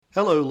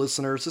Hello,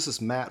 listeners. This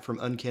is Matt from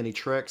Uncanny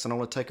Treks, and I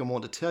want to take a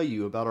moment to tell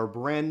you about our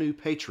brand new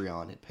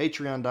Patreon at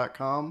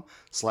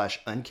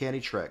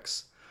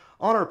patreon.com/uncannytreks.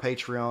 On our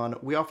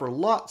Patreon, we offer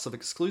lots of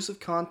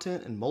exclusive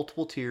content in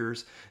multiple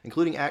tiers,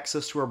 including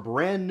access to our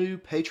brand new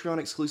Patreon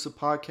exclusive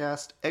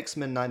podcast,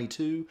 X-Men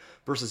 92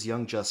 vs.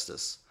 Young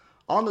Justice.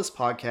 On this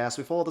podcast,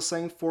 we follow the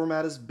same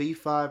format as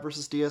B5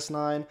 vs.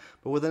 DS9,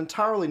 but with an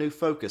entirely new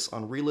focus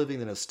on reliving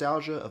the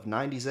nostalgia of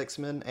 90s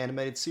X-Men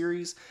animated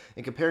series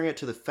and comparing it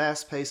to the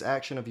fast-paced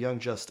action of Young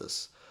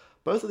Justice.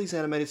 Both of these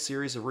animated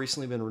series have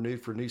recently been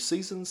renewed for new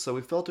seasons, so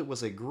we felt it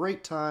was a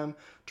great time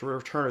to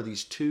return to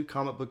these two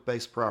comic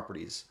book-based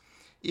properties.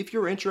 If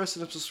you're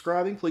interested in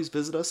subscribing, please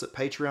visit us at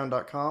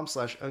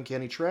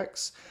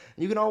patreon.com/uncannytreks,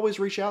 and you can always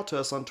reach out to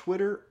us on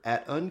Twitter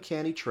at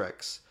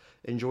uncannytreks.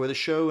 Enjoy the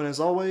show, and as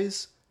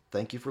always,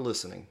 thank you for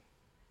listening.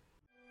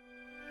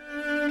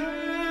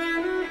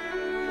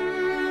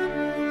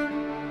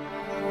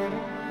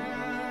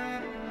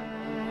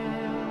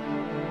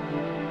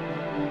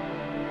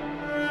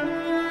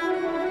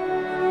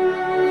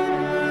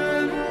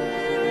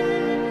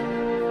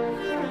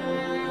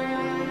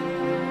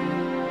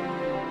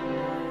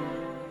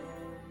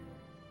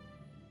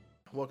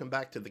 Welcome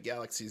back to the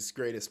Galaxy's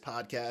Greatest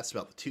Podcast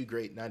about the two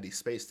great 90s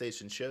space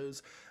station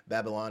shows,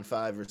 Babylon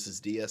 5 versus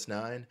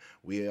DS9.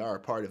 We are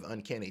part of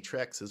Uncanny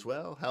Treks as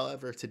well.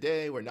 However,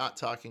 today we're not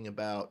talking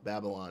about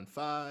Babylon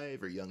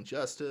 5 or Young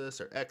Justice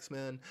or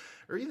X-Men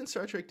or even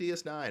Star Trek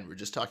DS9. We're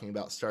just talking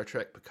about Star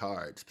Trek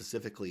Picard,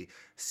 specifically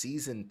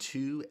Season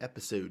 2,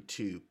 Episode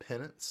 2,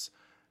 Penance.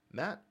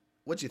 Matt,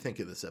 what'd you think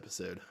of this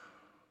episode?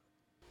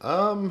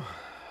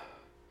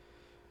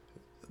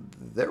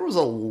 There was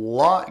a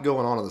lot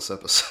going on in this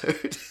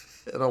episode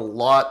and a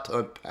lot to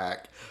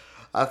unpack.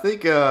 I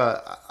think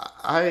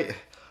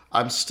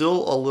I'm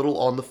still a little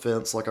on the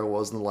fence like I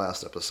was in the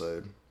last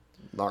episode.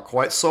 Not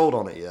quite sold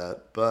on it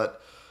yet,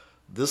 but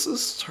this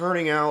is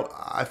turning out,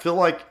 I feel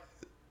like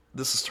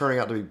this is turning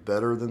out to be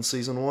better than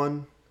season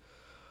 1,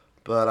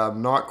 but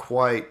I'm not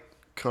quite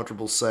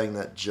comfortable saying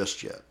that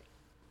just yet.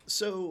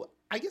 So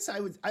I guess I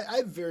have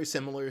a very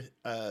similar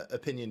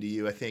opinion to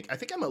you. I think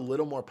I'm a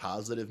little more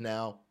positive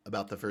now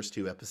about the first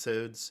two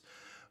episodes,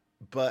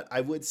 but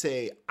I would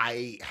say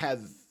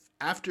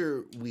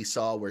after we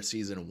saw where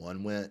season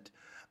 1 went,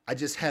 I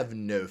just have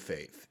no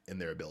faith in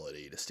their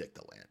ability to stick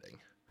the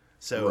landing.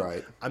 So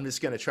right. I'm just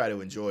going to try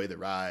to enjoy the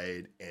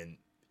ride and,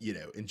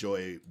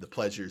 enjoy the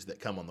pleasures that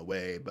come on the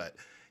way. But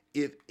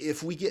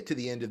if we get to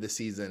the end of the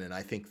season and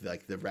I think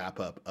like the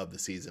wrap up of the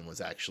season was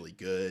actually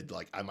good,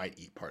 like I might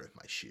eat part of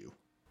my shoe.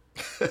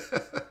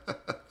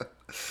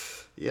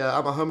 Yeah,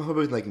 I'm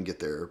hoping they can get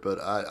there, but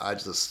I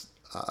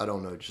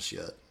don't know just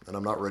yet, and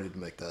I'm not ready to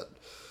make that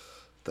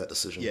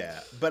decision.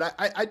 Yeah, but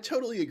I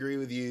totally agree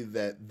with you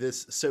that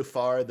this, so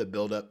far, the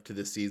build up to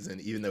this season,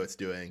 even though it's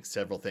doing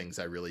several things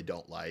I really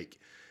don't like,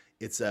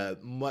 it's a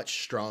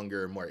much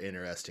stronger, more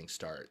interesting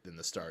start than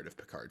the start of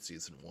Picard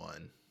season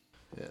 1.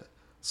 Yeah.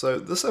 So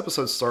this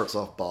episode starts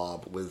off,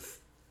 Bob,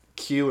 with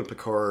Q and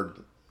Picard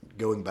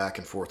going back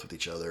and forth with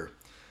each other.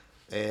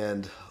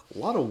 And a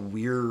lot of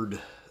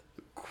weird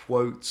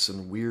quotes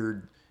and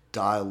weird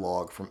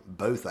dialogue from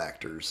both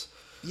actors.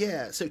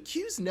 Yeah, so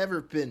Q's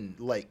never been,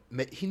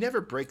 he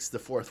never breaks the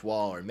fourth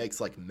wall or makes,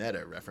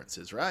 meta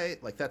references, right?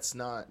 That's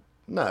not...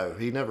 No,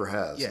 he never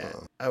has. Yeah,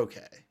 no.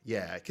 Okay.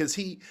 Yeah, because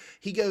he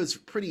goes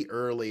pretty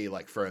early,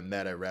 for a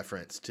meta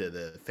reference to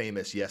the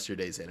famous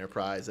Yesterday's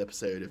Enterprise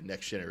episode of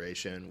Next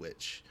Generation,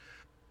 which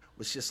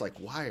was just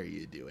why are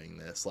you doing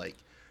this?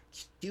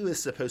 Q is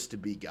supposed to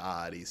be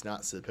God. He's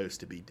not supposed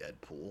to be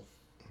Deadpool.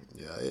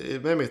 Yeah,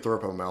 it made me throw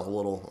up my mouth a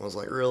little. I was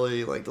like,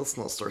 really? Let's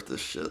not start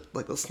this shit.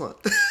 Let's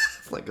not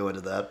go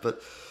into that.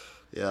 But,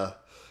 yeah.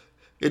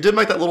 It did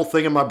make that little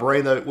thing in my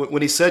brain, though.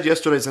 When he said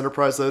Yesterday's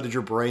Enterprise, though, did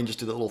your brain just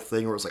do that little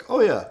thing where it was like,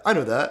 oh, yeah, I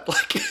know that.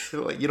 You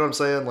know what I'm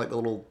saying? The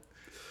little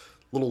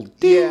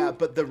ding. Yeah,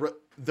 but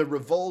the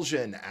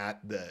revulsion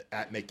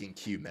at making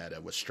Q meta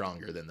was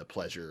stronger than the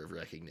pleasure of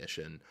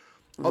recognition.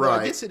 Although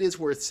right. I guess it is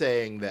worth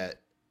saying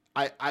that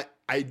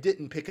I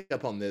didn't pick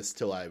up on this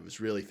till I was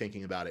really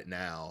thinking about it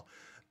now,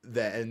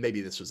 and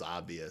maybe this was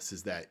obvious,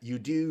 is that you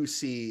do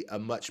see a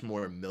much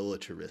more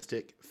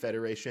militaristic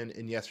Federation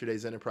in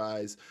Yesterday's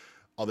Enterprise,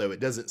 although it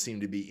doesn't seem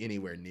to be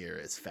anywhere near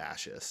as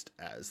fascist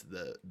as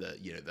the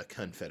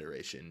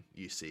Confederation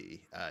you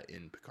see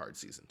in Picard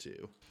season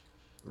 2.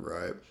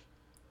 Right.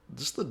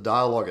 Just the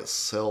dialogue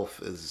itself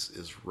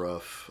is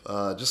rough.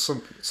 Just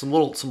some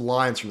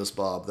lines from this,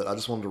 Bob, that I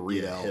just wanted to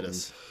read out. Hit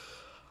us.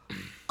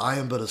 I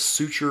am but a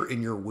suture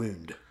in your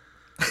wound.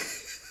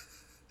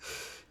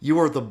 You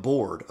are the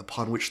board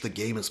upon which the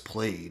game is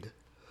played.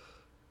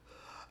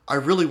 I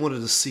really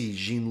wanted to see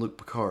Jean-Luc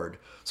Picard,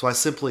 so I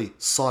simply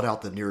sought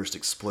out the nearest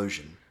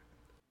explosion.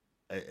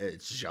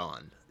 It's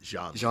Jean.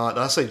 Did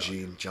I say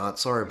Jean? John.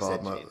 Sorry,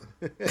 Bob.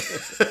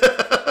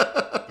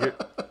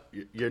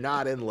 You're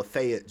not in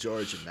Lafayette,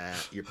 Georgia,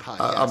 Matt. You're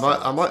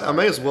podcasting. I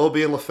may as well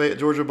be in Lafayette,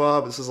 Georgia,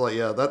 Bob. This is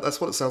that's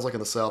what it sounds like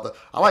in the South.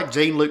 I like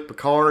Jean-Luc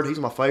Picard. He's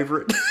my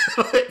favorite.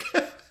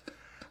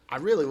 I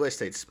really wish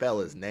they'd spell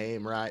his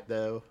name right,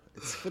 though.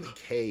 It's with a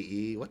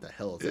K-E. What the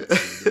hell is that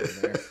C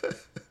doing there?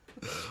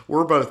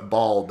 We're both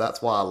bald.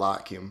 That's why I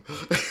like him.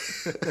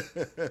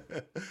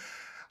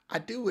 I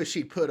do wish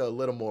he put a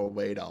little more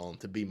weight on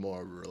to be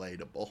more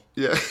relatable.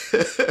 Yeah.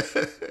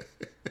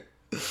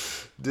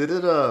 Did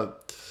it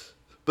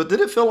but did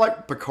it feel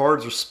like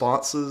Picard's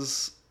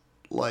responses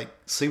like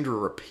seemed to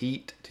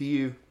repeat to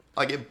you?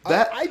 Like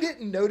I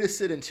didn't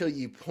notice it until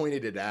you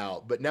pointed it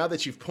out, but now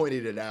that you've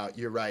pointed it out,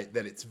 you're right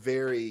that it's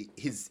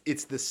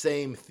it's the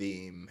same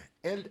theme.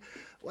 And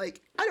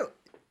like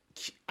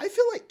I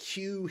feel like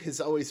Q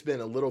has always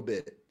been a little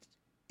bit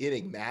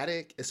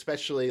enigmatic,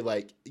 especially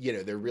like,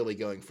 they're really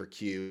going for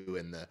Q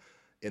in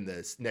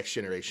the Next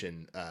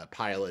Generation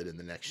pilot and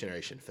the Next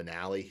Generation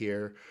finale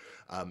here,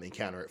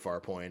 Encounter at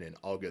Farpoint and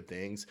All Good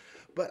Things.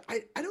 But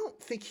I don't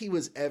think he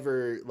was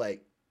ever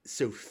like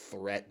so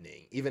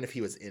threatening, even if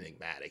he was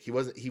enigmatic.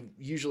 He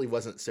usually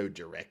wasn't so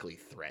directly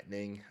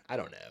threatening. I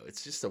don't know.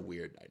 It's just a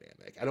weird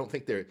dynamic.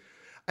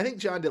 I think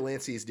John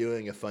Delancey is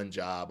doing a fun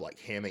job like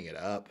hamming it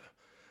up,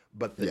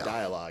 but the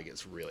dialogue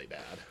is really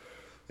bad.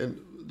 And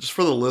just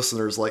for the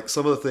listeners, like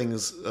some of the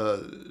things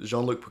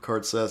Jean-Luc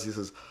Picard says, he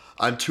says,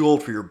 "I'm too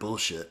old for your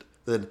bullshit."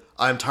 Then,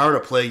 "I'm tired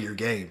of playing your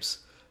games."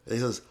 And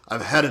he says,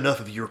 "I've had enough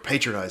of your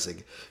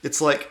patronizing."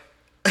 It's like,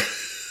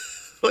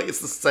 like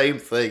it's the same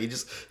thing. He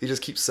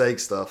just keeps saying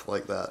stuff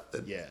like that.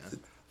 And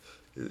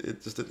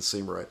it just didn't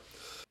seem right.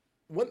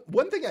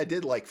 One thing I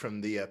did like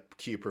from the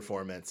Q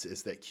performance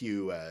is that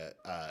Q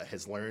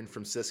has learned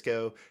from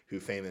Sisko, who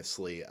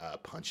famously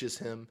punches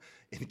him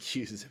in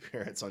Q's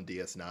appearance on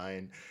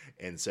DS9,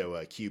 and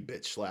so Q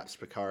bitch slaps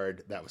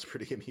Picard. That was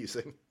pretty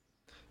amusing.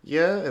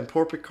 Yeah, and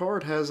poor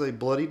Picard has a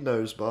bloodied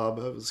nose, Bob.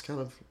 It was kind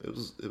of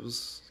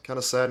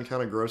sad and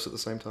kind of gross at the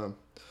same time.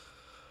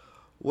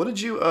 What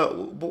do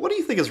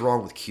you think is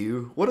wrong with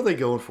Q? What are they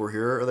going for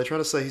here? Are they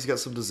trying to say he's got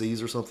some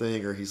disease or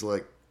something, or he's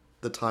like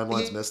the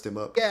timeline's messed him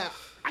up? Yeah,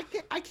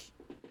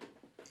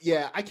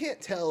 I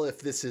can't tell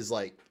if this is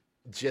like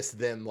just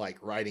them like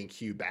writing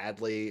Q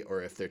badly,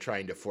 or if they're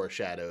trying to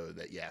foreshadow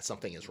that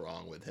something is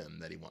wrong with him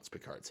that he wants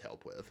Picard's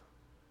help with.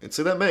 And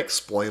so that may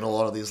explain a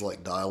lot of these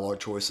like dialogue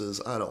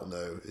choices. I don't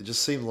know. It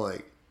just seemed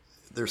like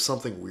there's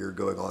something weird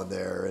going on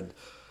there, and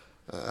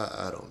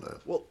I don't know.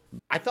 Well,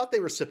 I thought they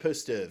were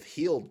supposed to have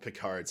healed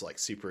Picard's like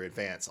super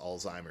advanced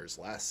Alzheimer's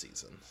last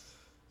season.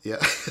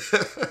 Yeah.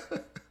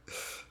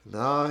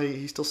 Nah,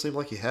 he still seemed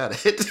like he had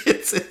it.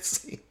 It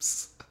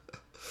seems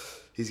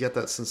he's got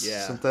that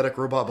synthetic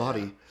robot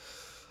body.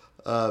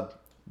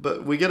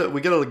 But we get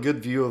a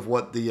good view of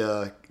what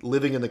the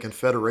living in the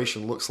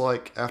Confederation looks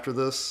like after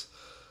this.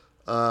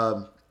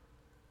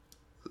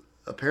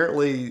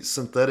 Apparently,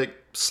 synthetic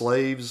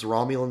slaves,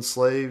 Romulan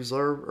slaves,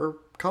 are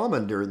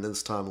common during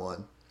this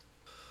timeline.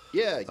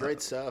 Yeah,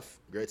 great stuff.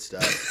 Great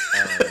stuff.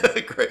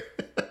 Great.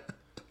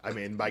 I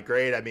mean, by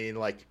great, I mean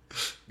like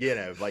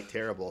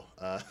terrible.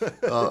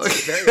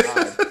 It's very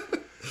odd.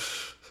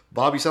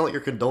 Bob, you sound like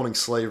you're condoning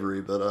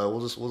slavery, but we'll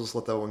just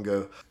let that one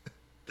go.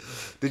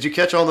 Did you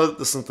catch on that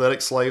the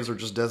synthetic slaves are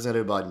just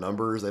designated by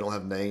numbers? They don't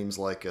have names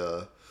like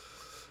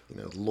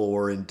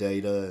lore and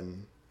data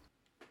and.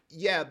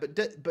 Yeah, but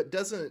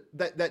doesn't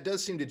that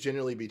does seem to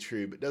generally be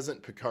true? But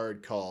doesn't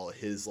Picard call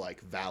his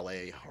like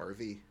valet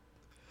Harvey?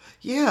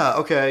 Yeah.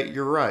 Okay,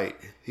 you're right.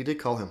 He did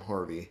call him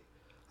Harvey.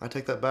 I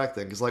take that back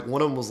then, because like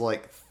one of them was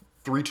like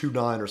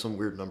 329 or some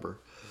weird number.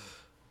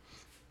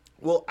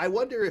 Well, I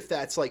wonder if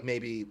that's like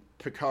maybe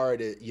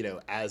Picard,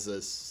 as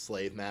a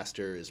slave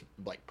master, is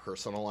like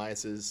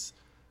personalizes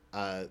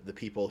the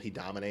people he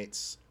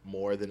dominates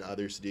more than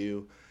others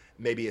do.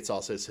 Maybe it's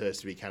also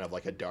supposed to be kind of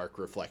like a dark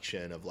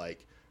reflection of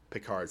like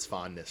Picard's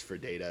fondness for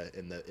Data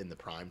in the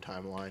Prime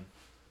timeline.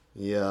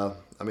 Yeah,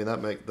 I mean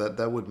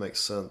that would make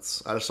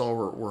sense. I just don't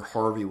know where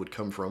Harvey would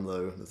come from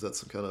though. Is that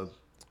some kind of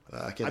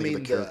I can't think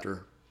of a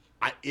character.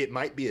 It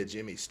might be a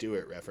Jimmy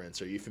Stewart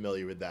reference. Are you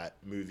familiar with that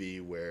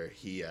movie where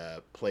he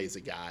plays a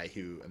guy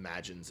who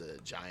imagines a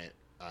giant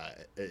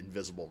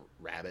invisible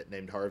rabbit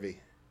named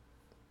Harvey?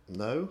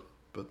 No,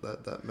 but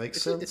that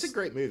makes sense. It's a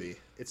great movie.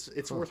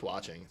 It's worth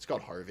watching. It's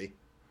called Harvey.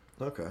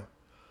 Okay.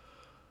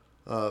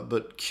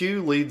 But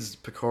Q leads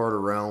Picard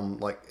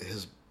around like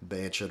his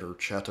mansion or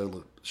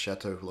Chateau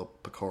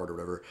Picard or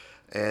whatever,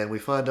 and we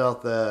find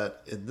out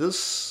that in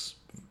this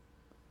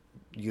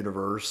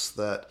universe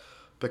that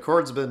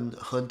Picard's been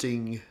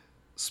hunting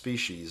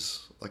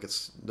species like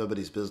it's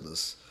nobody's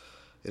business,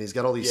 and he's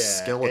got all these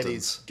skeletons. And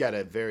he's got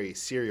a very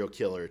serial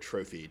killer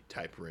trophy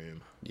type room.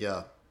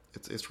 Yeah,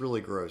 it's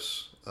really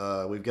gross.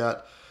 We've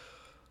got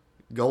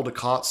Gul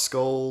Dukat's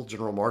skull,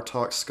 General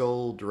Martok's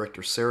skull,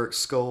 Director Sarek's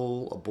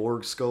skull, a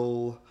Borg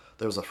skull.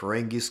 There was a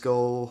Ferengi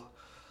skull.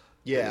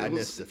 Yeah, I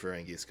missed the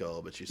Ferengi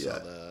skull, but you saw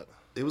that.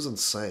 It was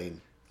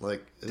insane.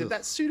 Like, did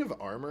that suit of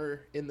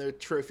armor in the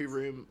trophy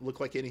room look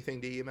like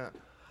anything to you, Matt?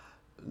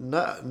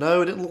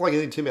 No, it didn't look like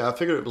anything to me. I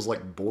figured it was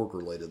like Borg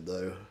related,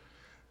 though.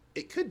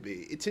 It could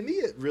be. To me,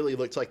 it really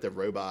looked like the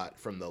robot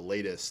from the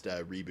latest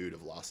reboot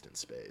of Lost in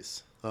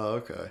Space. Oh,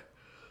 okay.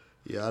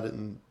 Yeah,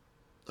 I'm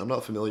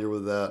not familiar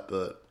with that,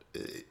 but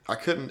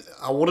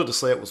I wanted to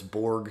say it was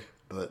Borg,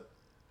 but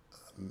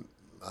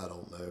I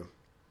don't know.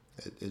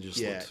 It just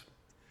Yeah, looked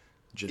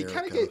it generic.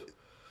 kind of gave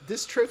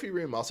this trophy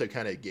room also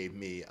kind of gave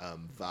me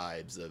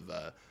vibes of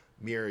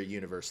Mirror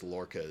Universe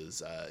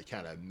Lorca's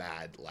kind of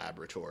mad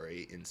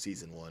laboratory in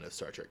season 1 of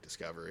Star Trek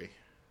Discovery.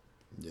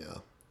 Yeah.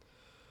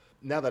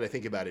 Now that I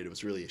think about it, it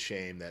was really a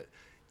shame that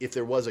if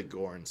there was a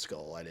Gorn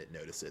skull, I didn't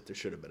notice it. There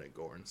should have been a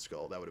Gorn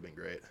skull. That would have been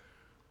great.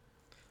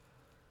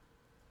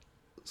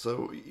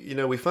 So,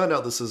 we find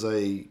out this is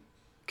a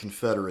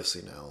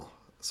confederacy now.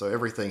 So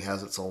everything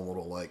has its own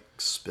little like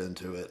spin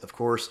to it. Of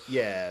course.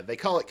 Yeah, they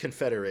call it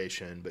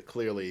Confederation, but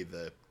clearly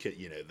the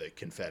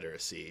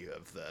Confederacy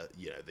of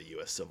the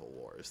U.S. Civil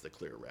War is the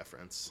clear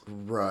reference.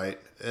 Right,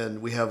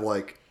 and we have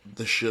like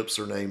the ships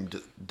are named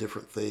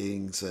different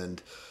things,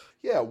 and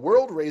yeah,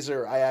 World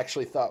Razor I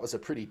actually thought was a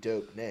pretty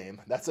dope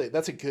name. That's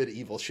a good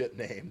evil ship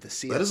name. The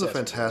CSS that is a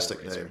fantastic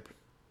World Razor. name.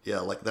 Yeah,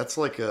 like that's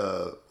like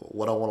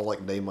what I want to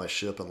like name my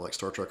ship in like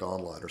Star Trek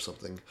Online or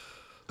something.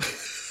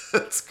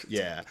 It's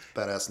Yeah,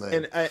 badass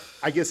name. and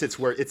I guess it's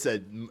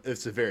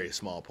a very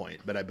small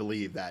point, but I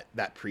believe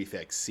that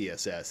prefix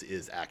CSS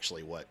is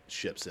actually what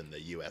ships in the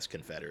U.S.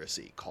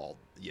 Confederacy called.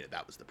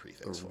 That was the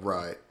prefix for it.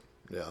 Right.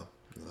 Yeah,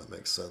 that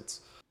makes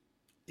sense.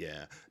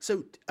 Yeah.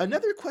 So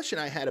another question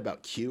I had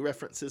about Q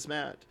references,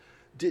 Matt.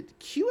 Did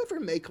Q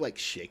ever make like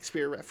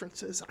Shakespeare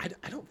references?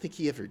 I don't think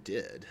he ever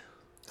did.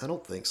 I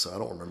don't think so. I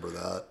don't remember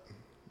that.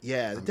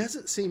 Yeah, it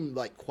doesn't seem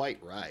like quite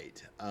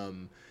right.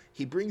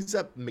 He brings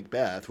up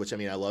Macbeth, which I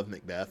mean, I love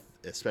Macbeth,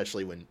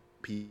 especially when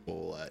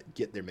people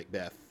get their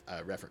Macbeth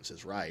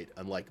references right,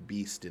 unlike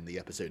Beast in the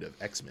episode of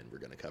X-Men we're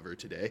going to cover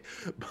today.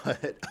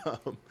 But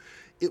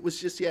it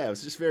was just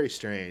very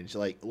strange.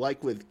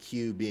 Like with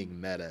Q being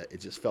meta,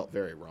 it just felt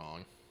very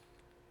wrong.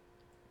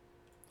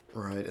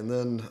 Right, and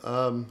then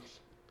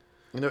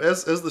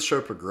as the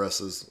show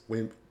progresses,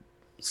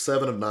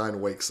 7 of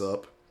 9 wakes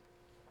up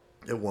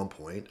at one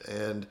point,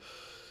 and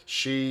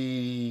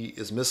she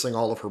is missing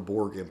all of her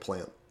Borg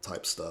implant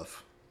type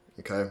stuff.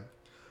 Okay.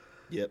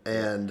 Yep.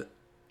 And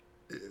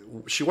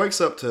she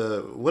wakes up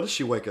to, what does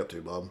she wake up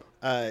to, Bob?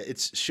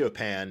 It's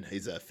Chopin.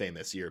 He's a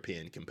famous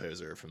European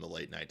composer from the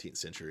late 19th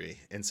century,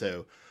 and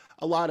so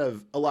a lot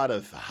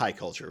of high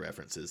culture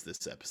references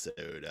this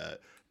episode.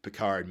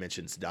 Picard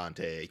mentions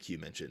Dante. Q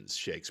mentions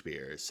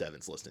Shakespeare.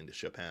 Seven's listening to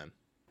Chopin.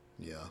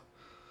 Yeah,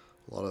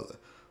 a lot of.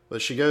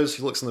 But she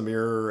looks in the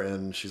mirror,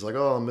 and she's like,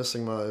 "Oh, I'm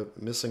missing.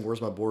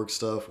 Where's my Borg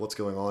stuff? What's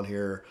going on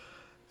here?"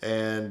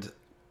 And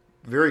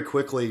very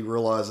quickly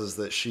realizes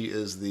that she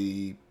is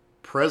the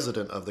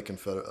president of the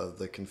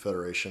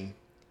Confederation,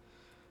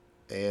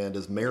 and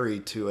is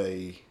married to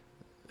a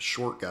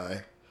short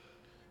guy,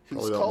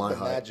 who's called the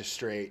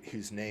magistrate,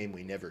 whose name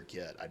we never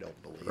get. I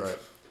don't believe. Right.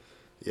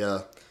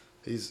 Yeah,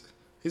 he's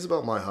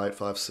about my height,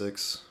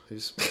 5'6".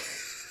 He's.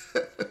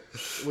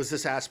 Was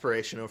this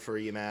aspirational for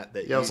you, Matt?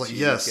 That yeah, I was like,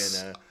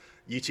 yes.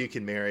 You two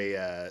can marry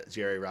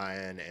Jerry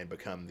Ryan and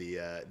become the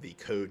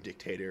code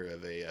dictator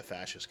of a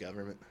fascist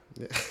government.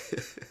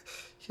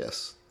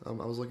 Yes, I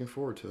was looking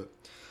forward to it.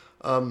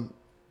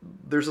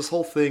 There's this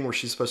whole thing where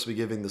she's supposed to be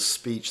giving the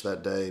speech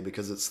that day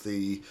because it's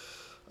the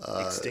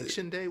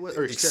Extinction Day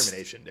or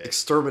Extermination Day.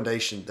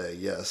 Extermination Day,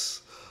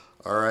 yes.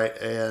 All right,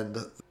 and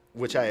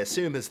which I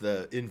assume is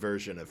the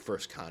inversion of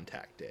First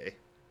Contact Day.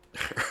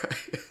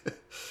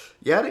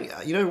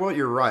 Yeah, you know what?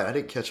 You're right. I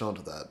didn't catch on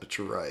to that, but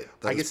you're right.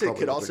 I guess it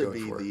could also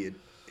be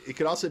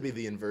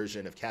the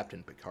inversion of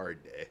Captain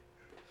Picard Day.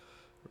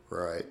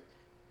 Right.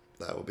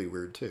 That would be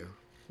weird too.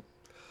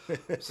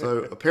 So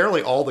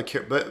apparently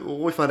but what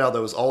we find out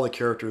though is all the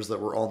characters that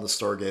were on the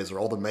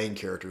Stargazer, all the main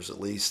characters at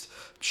least,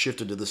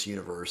 shifted to this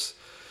universe.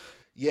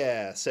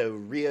 Yeah. So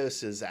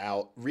Rios is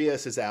out.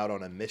 Rios is out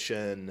on a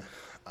mission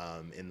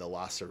in the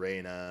La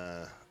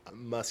Serena.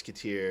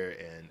 Musketeer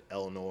and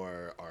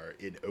Eleanor are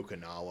in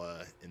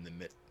Okinawa in the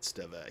midst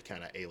of a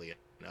kind of alien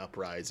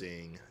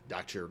uprising.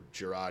 Dr.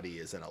 Girardi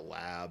is in a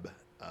lab.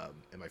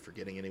 Am I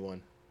forgetting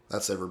anyone?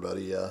 That's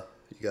everybody, yeah.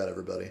 You got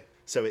everybody.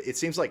 So it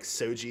seems like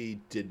Soji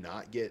did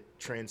not get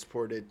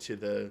transported to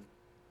the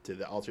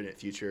alternate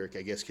future,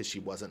 I guess because she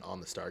wasn't on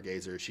the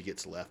Stargazer. She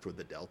gets left with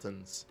the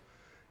Deltans.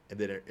 And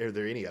then are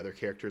there any other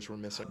characters we're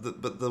missing?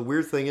 But the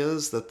weird thing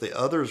is that the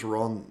others were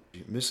on,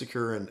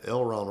 Musakir and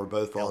Elron were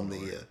both on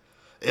the...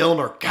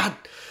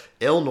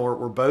 Elnor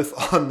were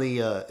both on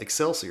the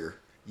Excelsior.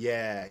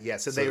 Yeah.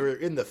 So they were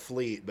in the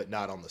fleet, but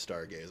not on the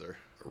Stargazer.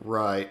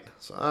 Right.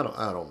 So I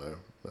don't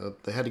know.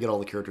 They had to get all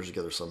the characters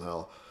together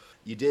somehow.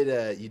 You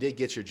did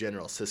get your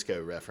General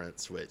Sisko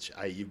reference, which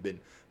you've been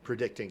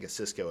predicting a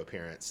Sisko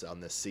appearance on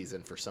this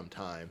season for some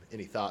time.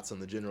 Any thoughts on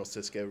the General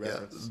Sisko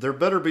reference? Yeah, there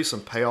better be some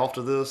payoff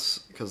to this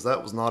because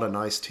that was not a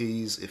nice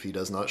tease if he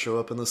does not show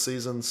up in this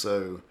season.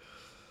 So.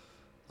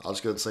 I'll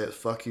just go ahead and say it.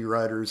 Fuck you,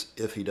 writers,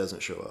 if he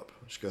doesn't show up.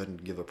 Just go ahead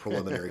and give a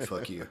preliminary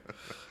fuck you.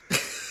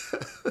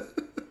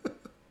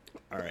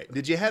 All right.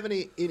 Did you have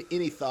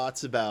any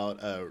thoughts about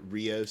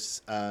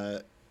Rios,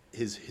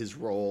 his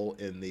role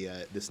in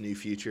this new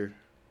future?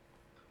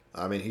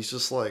 I mean, he's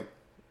just like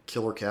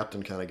killer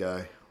captain kind of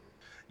guy.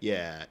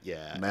 Yeah.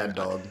 Mad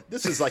Dog.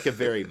 This is like a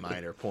very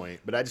minor point,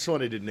 but I just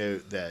wanted to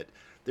note that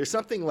there's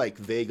something like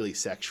vaguely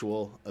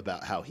sexual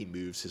about how he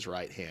moves his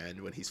right hand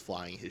when he's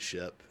flying his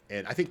ship,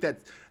 and I think that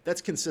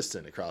that's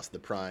consistent across the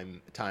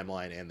Prime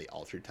timeline and the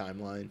altered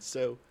timeline.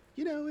 So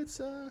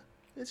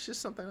it's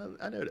just something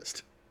I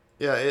noticed.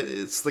 Yeah,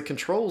 it's the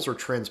controls are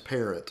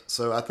transparent,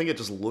 so I think it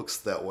just looks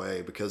that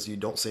way because you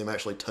don't see him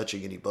actually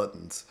touching any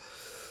buttons.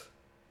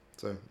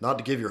 So, not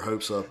to give your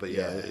hopes up, but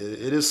yeah,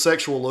 it is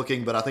sexual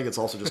looking, but I think it's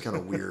also just kind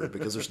of weird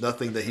because there's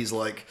nothing that he's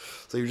like.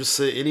 So you just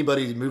see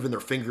anybody moving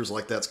their fingers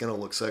like that's going to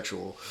look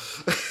sexual.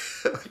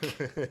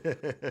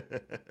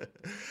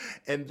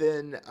 And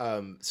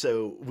then,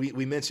 so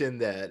we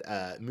mentioned that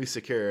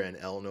Musakura and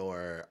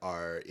Elnor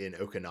are in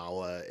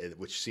Okinawa,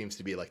 which seems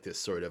to be like this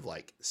sort of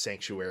like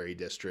sanctuary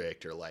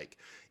district or like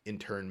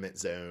internment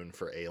zone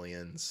for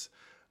aliens.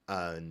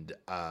 And,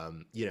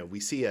 we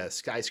see a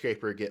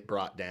skyscraper get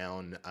brought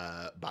down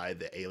by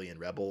the alien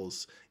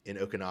rebels in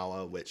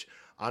Okinawa, which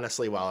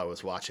honestly, while I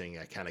was watching,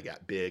 I kind of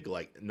got big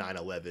like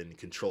 9/11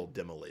 controlled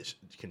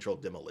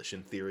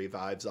demolition theory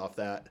vibes off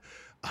that.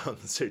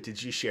 So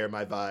did you share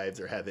my vibes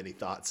or have any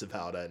thoughts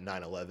about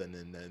 9/11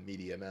 in the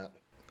media, Matt?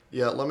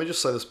 Yeah, let me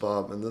just say this,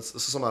 Bob, and this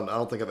is something I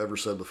don't think I've ever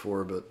said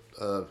before, but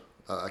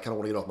I kind of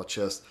want to get off my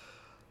chest.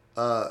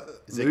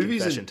 Is it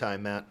confession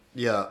time, Matt?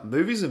 Yeah,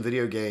 movies and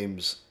video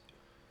games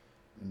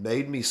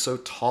made me so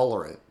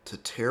tolerant to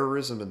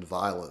terrorism and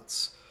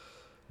violence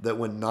that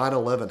when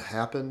 9/11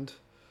 happened,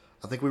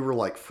 I think we were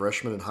like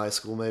freshmen in high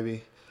school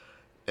maybe,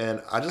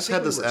 and I just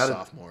had this attitude.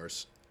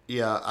 Sophomores.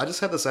 Yeah, I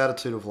just had this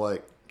attitude of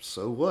like,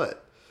 so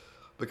what?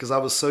 Because I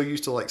was so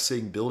used to like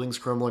seeing buildings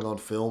crumbling on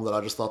film that I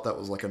just thought that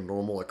was like a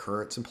normal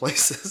occurrence in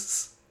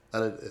places.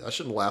 I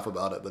shouldn't laugh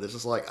about it, but it's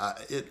just like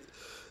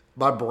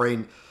my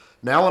brain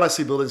now when I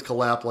see buildings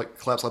collapse like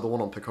the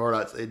one on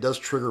Picard, it does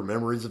trigger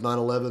memories of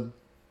 9/11.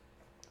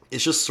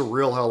 It's just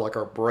surreal how like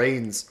our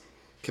brains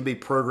can be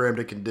programmed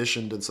and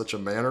conditioned in such a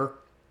manner.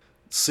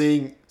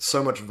 Seeing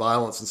so much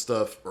violence and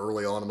stuff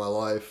early on in my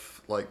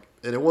life, like,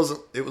 and it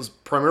was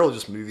primarily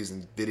just movies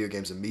and video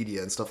games and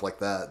media and stuff like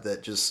that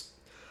just,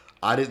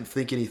 I didn't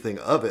think anything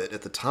of it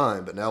at the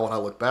time, but now when I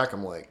look back,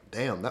 I'm like,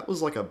 damn, that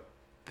was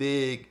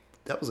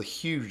a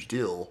huge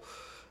deal.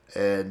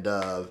 And,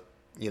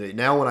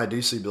 now when I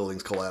do see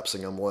buildings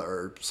collapsing,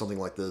 or something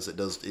like this,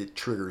 it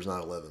triggers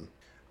 9/11.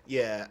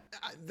 Yeah,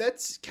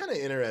 that's kind of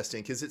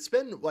interesting because it's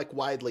been like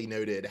widely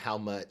noted how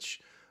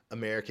much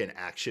American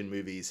action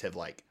movies have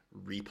like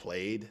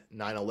replayed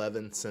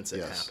 9/11 since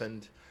it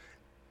happened.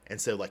 And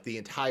so like the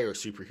entire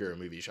superhero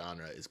movie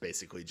genre is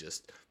basically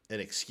just an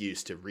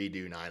excuse to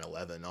redo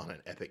 9/11 on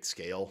an epic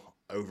scale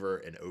over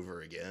and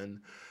over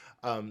again.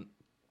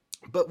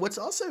 But what's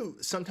also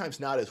sometimes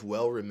not as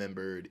well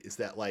remembered is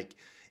that like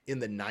in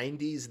the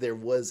 90s, there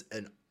was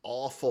an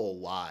awful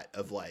lot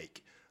of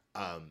like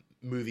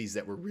movies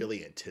that were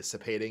really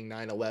anticipating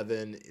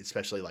 9/11,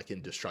 especially like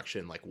in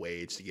Destruction, like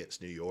waged against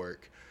New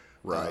York.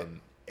 Right.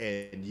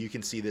 And you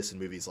can see this in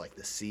movies like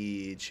The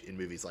Siege, in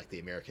movies like the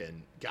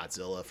American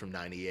Godzilla from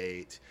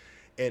 98.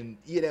 And,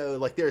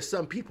 like there are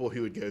some people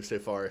who would go so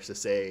far as to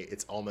say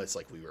it's almost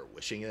like we were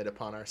wishing it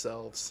upon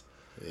ourselves.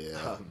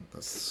 Yeah.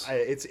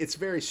 It's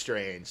very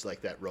strange,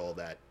 like that role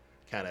that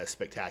kind of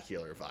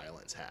spectacular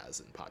violence has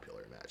in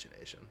popular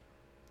imagination.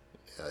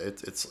 Yeah,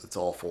 it's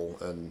awful.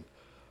 And,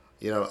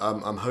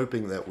 I'm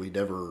hoping that we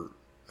never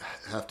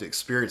have to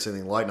experience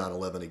anything like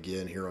 9/11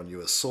 again here on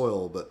U.S.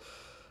 soil. But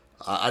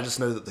I just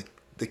know that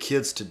the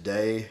kids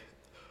today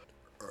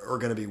are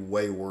going to be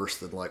way worse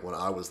than like when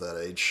I was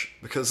that age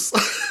because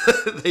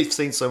they've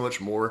seen so much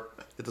more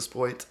at this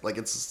point. Like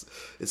it's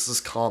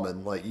just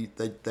common. Like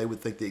they would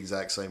think the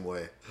exact same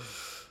way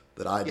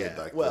that I did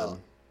back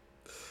then.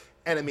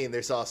 And I mean,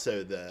 there's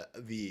also the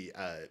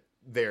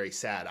very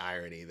sad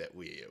irony that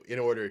we, in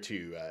order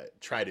to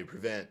try to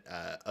prevent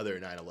other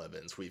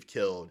 9/11s, we've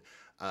killed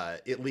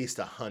at least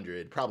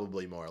 100,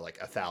 probably more, like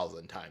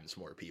 1,000 times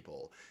more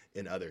people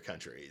in other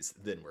countries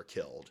than were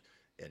killed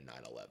in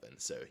 9/11.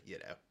 So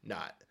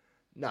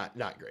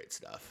not great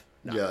stuff.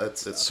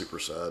 It's super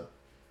sad.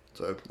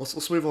 So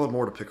let's move on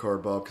more to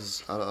Picard, Bob,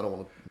 because I don't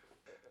want to.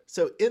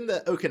 So in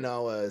the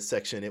Okinawa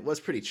section, it was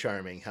pretty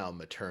charming how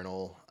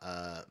maternal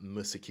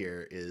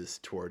Musakura is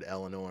toward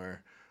Elnor.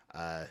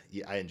 I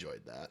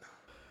enjoyed that.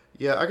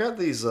 Yeah, I got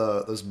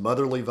those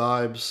motherly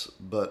vibes,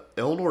 but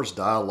Elnor's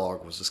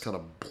dialogue was just kind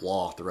of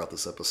blah throughout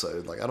this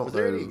episode. Like I don't know.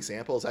 Were there any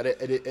examples? That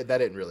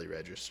didn't really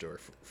register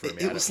for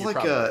me. It was like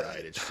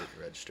right. It just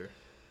didn't register.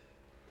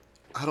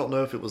 I don't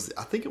know if it was.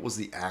 I think it was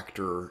the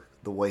actor,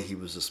 the way he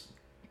was just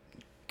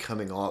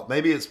coming off.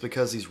 Maybe it's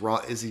because he's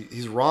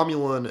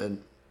Romulan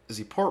and is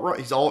he part?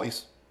 He's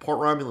part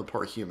Romulan,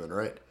 part human,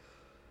 right?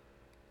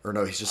 Or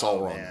no, he's just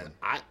all Romulan.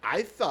 Man.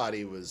 I thought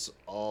he was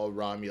all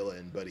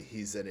Romulan, but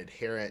he's an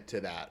adherent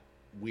to that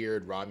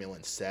weird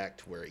Romulan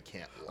sect where he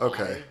can't lie.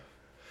 Okay.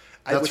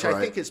 Which right. I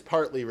think is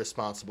partly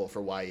responsible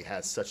for why he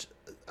has such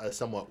a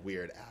somewhat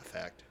weird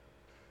affect.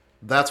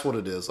 That's what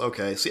it is.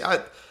 Okay. See,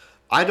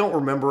 I don't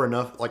remember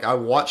enough. Like, I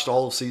watched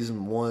all of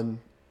season 1,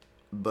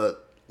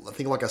 but I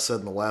think, like I said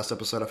in the last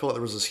episode, I feel like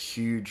there was this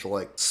huge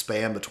like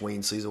span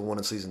between season 1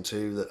 and season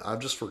 2 that I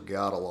just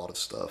forgot a lot of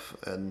stuff,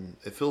 and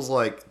it feels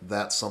like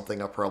that's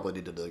something I probably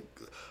need to do.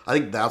 I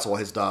think that's why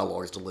his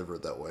dialogue is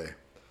delivered that way.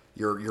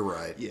 You're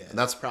right, Yeah, and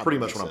that's probably pretty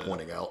much what I'm so.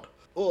 pointing out.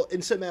 Well,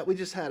 and so Matt, we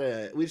just had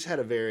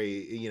a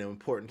very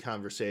important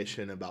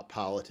conversation about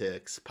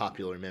politics,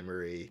 popular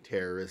memory,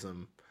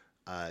 terrorism,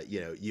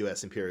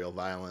 U.S. imperial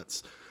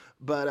violence.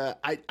 But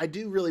I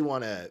do really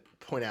want to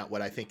point out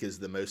what I think is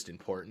the most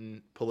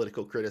important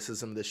political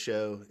criticism of this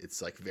show.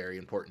 It's like very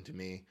important to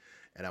me,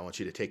 and I want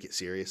you to take it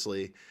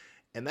seriously.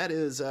 And that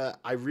is,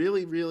 I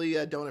really,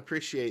 really don't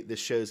appreciate this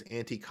show's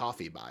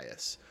anti-coffee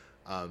bias.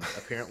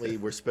 Apparently,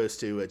 we're supposed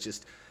to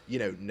just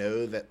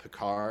know that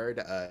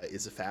Picard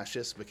is a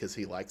fascist because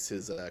he likes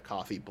his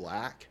coffee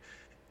black.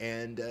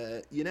 And,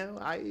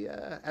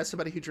 as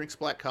somebody who drinks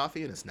black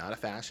coffee and is not a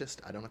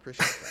fascist, I don't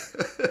appreciate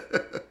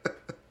that.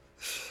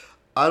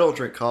 I don't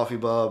drink coffee,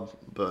 Bob,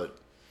 but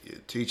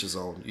to each his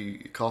own.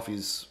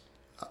 Coffee's.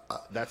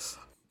 That's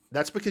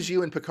because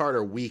you and Picard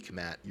are weak,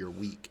 Matt. You're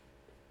weak.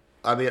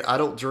 I mean, I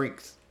don't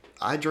drink.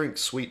 I drink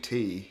sweet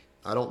tea.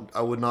 I don't.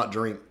 I would not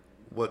drink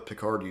what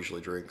Picard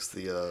usually drinks,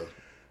 the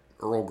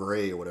Earl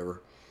Grey or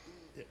whatever.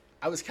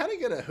 I was kind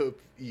of gonna hope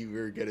you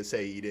were gonna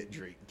say you didn't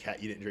drink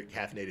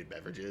caffeinated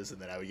beverages,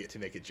 and then I would get to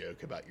make a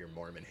joke about your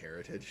Mormon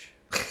heritage.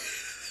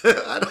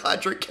 I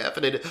drink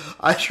caffeinated.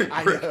 I drink.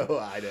 I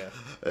know.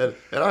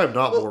 And I am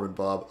not Mormon,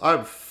 Bob.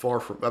 I'm far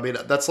from. I mean,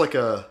 that's like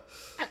a.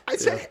 I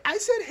said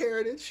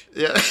heritage.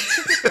 Yeah.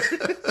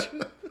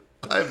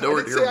 I have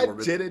nowhere near say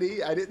Mormon.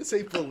 Identity. I didn't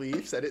say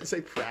beliefs. I didn't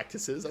say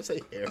practices. I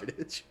say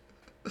heritage.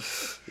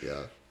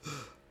 Yeah.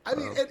 I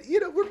mean, and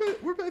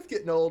we're both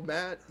getting old,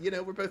 Matt.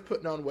 We're both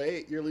putting on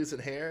weight. You're losing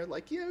hair.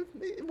 Like, it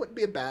wouldn't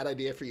be a bad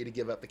idea for you to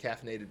give up the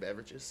caffeinated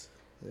beverages.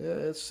 Yeah,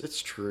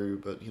 it's true,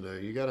 but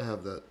you got to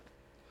have that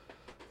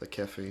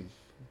caffeine.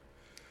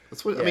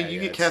 That's what I mean. You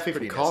get caffeine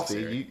from coffee.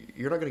 Necessary.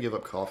 You're not going to give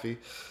up coffee.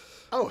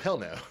 Oh hell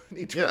no!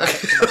 Need to Yeah.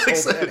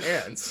 hold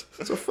hands.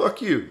 So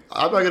fuck you.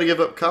 I'm not going to give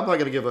up. I'm not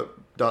going to give up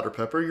Dr.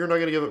 Pepper. You're not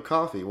going to give up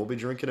coffee. We'll be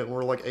drinking it when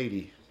we're like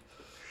 80,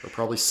 or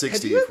probably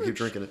 60 if we keep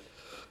drinking it.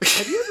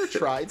 Have you ever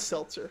tried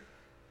seltzer?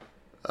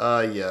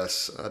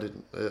 Yes. I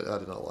didn't. I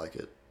did not like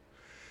it.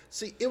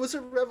 See, it was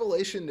a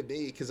revelation to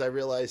me because I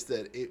realized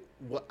that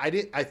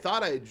I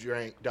thought I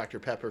drank Dr.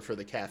 Pepper for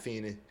the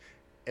caffeine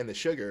and the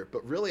sugar,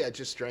 but really I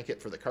just drank it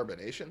for the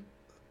carbonation.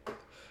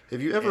 Have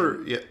you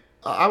ever? Yeah.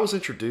 I was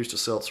introduced to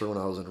seltzer when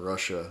I was in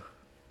Russia,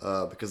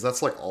 because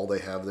that's like all they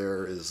have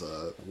there is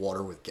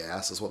water with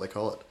gas, is what they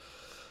call it.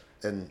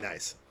 And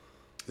nice.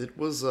 It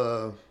was.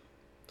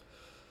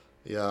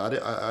 Yeah,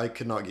 I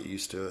could not get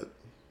used to it.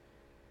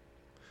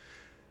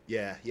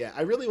 Yeah.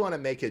 I really want to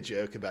make a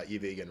joke about you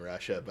being in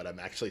Russia, but I'm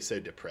actually so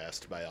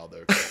depressed by all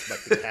the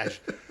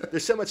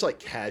there's so much like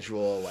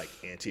casual like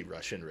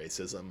anti-Russian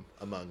racism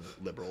among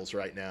liberals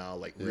right now,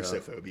 like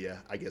Russophobia,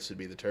 I guess would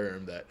be the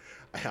term, that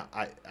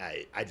I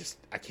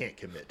can't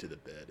commit to the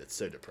bid. It's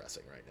so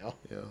depressing right now.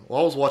 Yeah.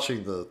 Well, I was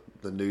watching the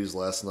news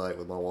last night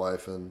with my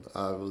wife, and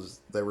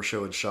they were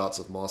showing shots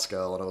of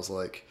Moscow, and I was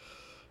like,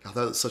 God,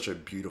 that is such a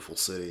beautiful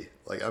city.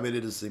 Like, I mean,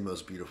 it is the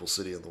most beautiful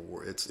city in the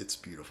world. It's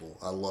beautiful.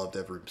 I loved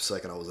every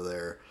second I was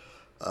there.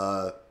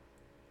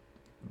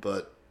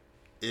 But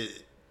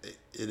it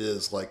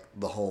is like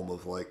the home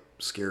of like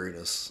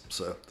scariness.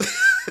 So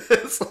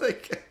it's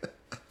like,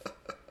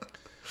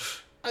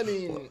 I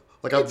mean,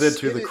 like I've been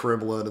to the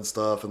Kremlin and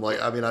stuff, and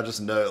like, I mean, I just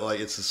know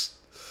like it's just,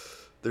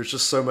 there's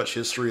just so much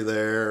history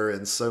there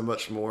and so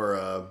much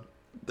more.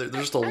 There's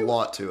just a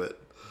lot to it.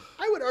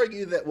 I would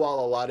argue that while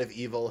a lot of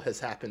evil has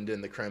happened in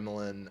the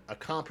Kremlin, a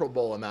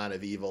comparable amount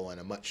of evil in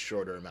a much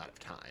shorter amount of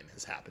time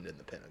has happened in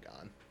the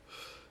Pentagon.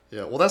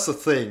 Yeah, well, that's the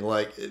thing.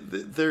 Like,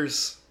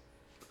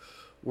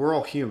 we're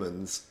all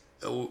humans,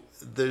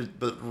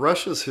 but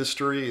Russia's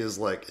history is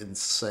like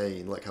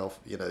insane. Like how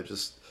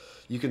just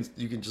you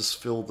can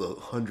just fill the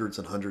hundreds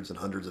and hundreds and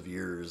hundreds of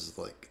years,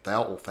 like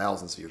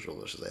thousands of years,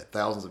 I should say,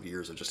 thousands of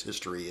years of just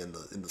history in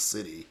the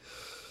city.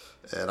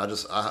 And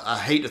I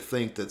hate to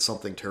think that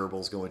something terrible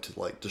is going to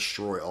like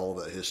destroy all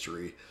of that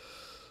history.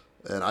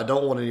 And I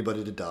don't want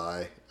anybody to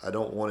die. I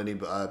don't want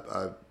anybody.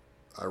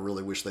 I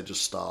really wish they'd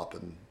just stop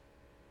and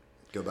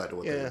go back to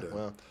what they were doing.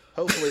 Well,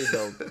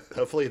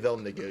 hopefully they'll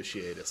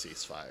negotiate a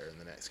ceasefire in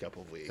the next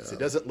couple of weeks. Yeah. It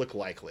doesn't look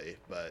likely,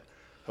 but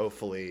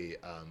hopefully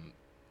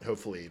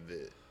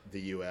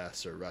the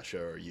U.S. or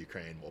Russia or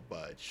Ukraine will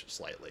budge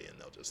slightly and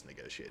they'll just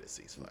negotiate a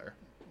ceasefire.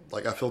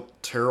 Like, I feel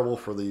terrible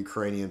for the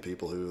Ukrainian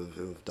people who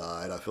have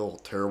died. I feel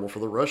terrible for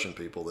the Russian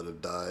people that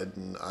have died,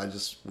 and I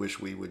just wish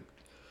we would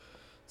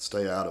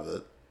stay out of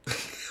it.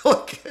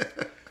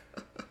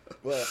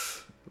 Well,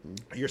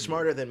 you're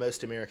smarter than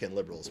most American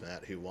liberals,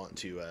 Matt, who want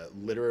to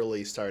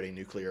literally start a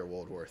nuclear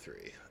World War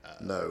III.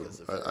 No,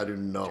 I do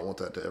not want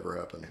that to ever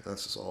happen.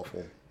 That's just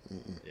awful.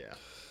 Mm-mm. Yeah.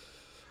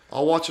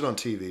 I'll watch it on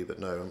TV, but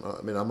no.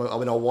 I mean,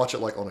 I'll watch it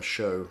like on a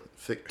show,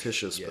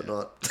 fictitious, but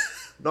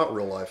not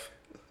real life.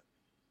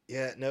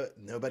 Yeah, no,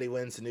 nobody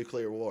wins the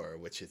nuclear war,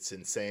 which it's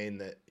insane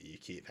that you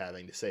keep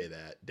having to say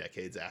that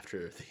decades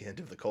after the end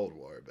of the Cold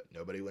War, but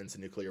nobody wins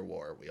the nuclear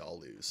war. We all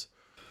lose.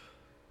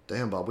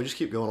 Damn, Bob, we just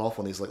keep going off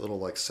on these like little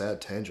like sad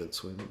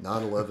tangents.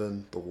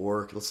 9/11, the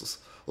war. Let's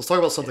talk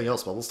about something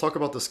else, Bob. Let's talk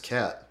about this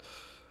cat.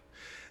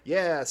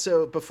 Yeah,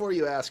 so before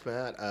you ask,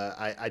 Matt,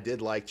 I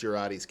did like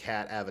Girardi's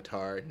cat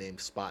avatar named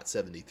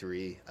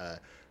Spot73.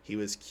 He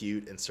was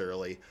cute and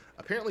surly,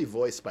 apparently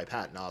voiced by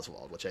Patton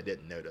Oswalt, which I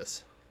didn't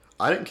notice.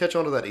 I didn't catch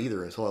on to that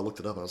either until I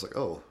looked it up and I was like,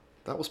 oh,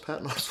 that was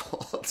Patton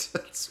Oswalt.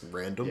 That's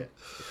random. Yeah.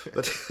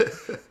 But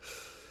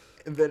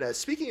And then,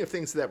 speaking of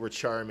things that were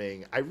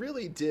charming, I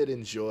really did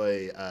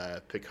enjoy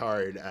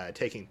Picard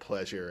taking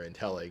pleasure in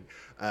telling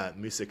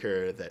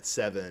Musiker that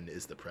Seven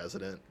is the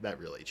president. That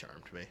really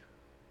charmed me.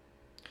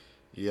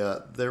 yeah,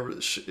 there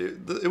was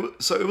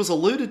so it was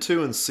alluded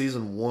to in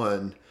season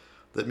 1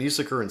 that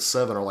Musiker and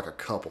Seven are like a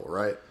couple,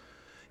 right?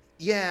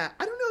 Yeah,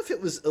 I don't know if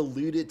it was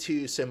alluded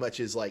to so much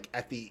as like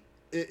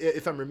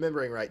if I'm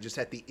remembering right, just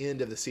at the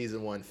end of the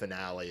season 1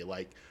 finale,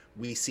 like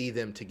we see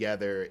them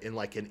together in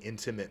like an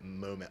intimate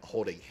moment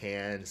holding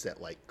hands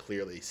that like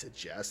clearly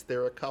suggests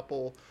they're a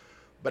couple,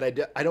 but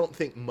I don't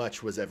think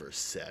much was ever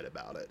said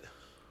about it.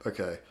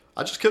 Okay.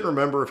 I just couldn't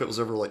remember if it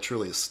was ever like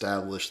truly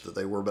established that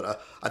they were,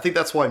 but I think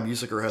that's why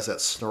Musiker has that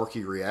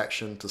snarky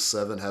reaction to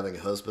Seven having a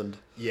husband.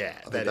 Yeah,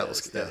 I think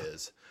that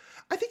is.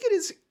 I think it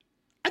is.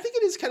 I think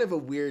it is kind of a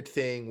weird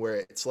thing where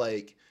it's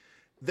like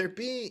they're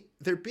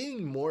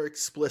being more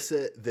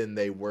explicit than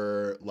they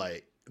were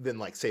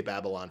than say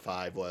Babylon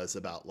 5 was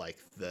about like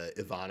the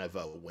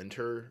Ivanova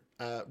Winter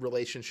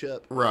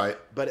relationship. Right.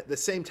 But at the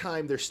same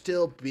time, they're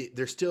still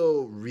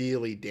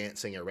really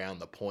dancing around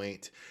the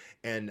point.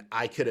 And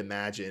I could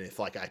imagine if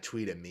like I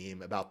tweet a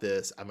meme about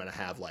this, I'm gonna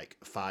have like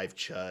 5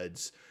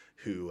 chuds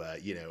who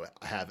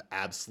have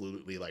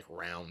absolutely like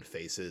round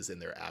faces in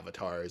their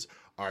avatars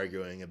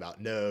arguing about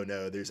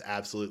no, there's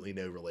absolutely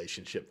no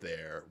relationship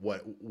there.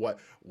 What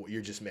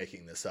you're just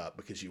making this up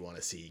because you want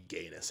to see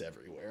gayness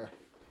everywhere.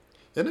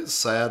 And it's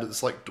sad.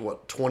 It's like,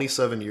 what,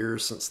 27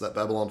 years since that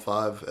Babylon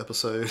 5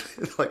 episode?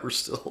 Like, we're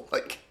still,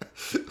 like,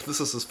 this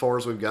is as far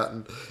as we've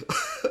gotten.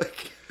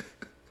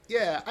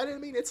 Yeah, I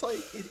mean, it's like,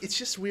 it's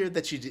just weird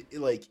that you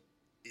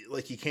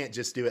can't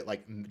just do it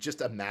like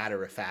just a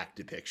matter-of-fact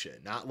depiction.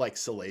 Not like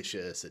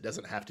salacious. It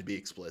doesn't have to be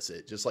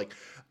explicit. Just like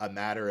a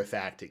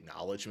matter-of-fact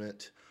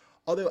acknowledgement.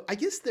 Although, I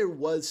guess there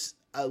was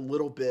a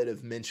little bit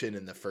of mention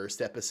in the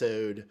first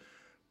episode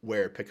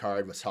where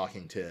Picard was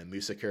talking to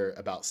Musiker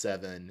about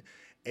Seven,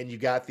 and you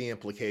got the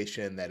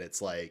implication that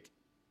it's like,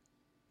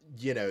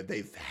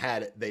 they've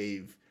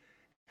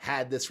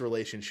had this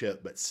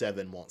relationship, but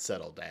Seven won't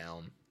settle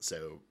down.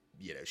 So,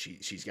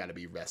 she's got to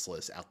be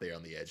restless out there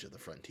on the edge of the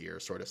frontier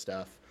sort of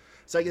stuff.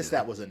 So I guess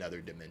that was another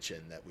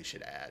dimension that we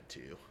should add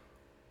to.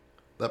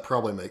 That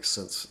probably makes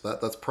sense.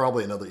 That's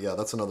probably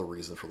that's another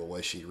reason for the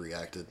way she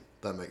reacted.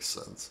 That makes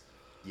sense.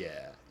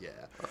 Yeah.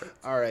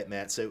 All right,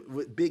 Matt. So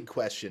big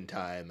question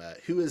time.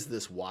 Who is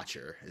this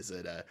Watcher? Is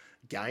it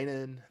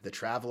Guinan, the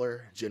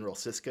Traveler, General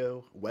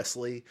Sisko,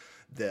 Wesley,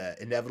 the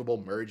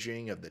inevitable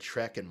merging of the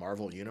Trek and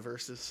Marvel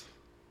universes?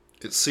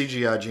 It's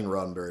CGI Gene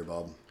Roddenberry,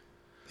 Bob.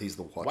 He's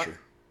the Watcher.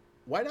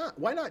 Why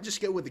not just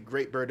go with the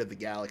Great Bird of the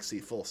Galaxy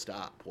full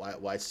stop?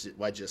 Why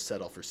just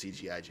settle for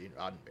CGI Gene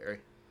Roddenberry?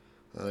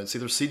 It's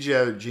either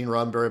CGI Gene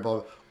Roddenberry,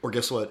 Bob, or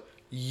guess what?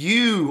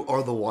 You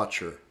are the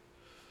Watcher.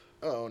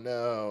 Oh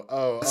no!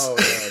 Oh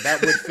no!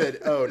 That would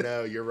fit. Oh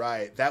no! You're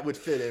right. That would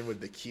fit in with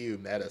the Q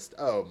meta.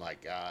 Oh my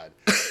God!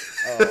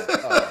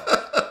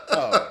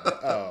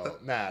 Oh,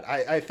 Matt!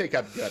 I think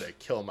I'm gonna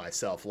kill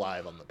myself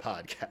live on the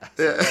podcast.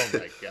 Yeah. Oh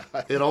my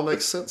God! It all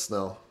makes sense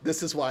now.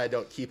 This is why I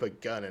don't keep a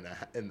gun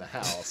in the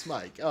house,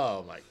 Mike.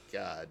 Oh my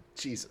God!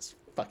 Jesus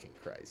fucking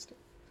Christ!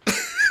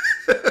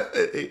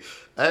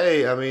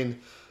 Hey, I mean,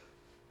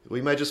 we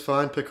may just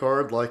find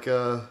Picard like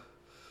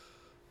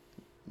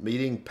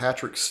meeting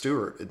Patrick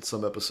Stewart in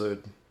some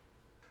episode.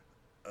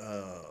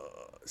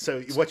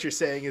 So what you're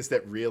saying is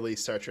that really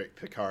Star Trek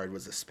Picard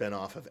was a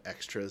spinoff of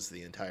Extras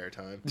the entire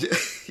time?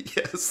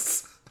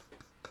 Yes.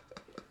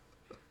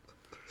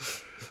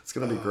 It's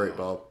gonna be great,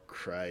 Bob.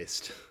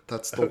 Christ.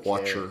 That's the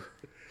Watcher.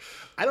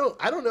 I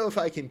don't know if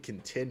I can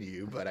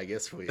continue, but I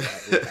guess we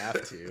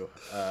have to.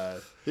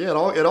 Yeah,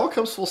 it all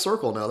comes full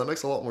circle now. That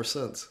makes a lot more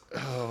sense.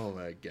 Oh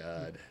my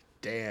God!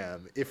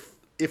 Damn!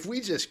 If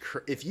you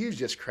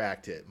just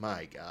cracked it,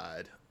 my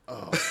God!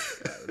 Oh my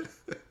God!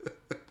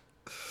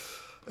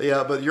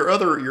 Yeah, but your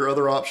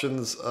other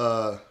options,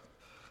 I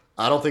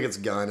don't think it's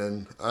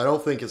Guinan. I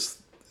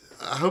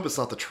hope it's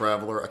not the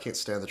Traveler. I can't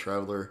stand the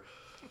Traveler.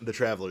 The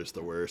Traveler's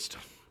the worst.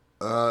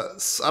 I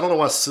don't know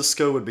why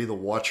Sisko would be the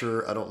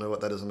Watcher. I don't know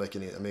what that doesn't make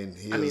any. I mean,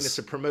 it's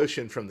a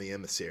promotion from the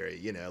Emissary.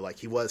 Like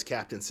he was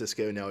Captain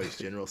Sisko, now he's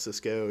General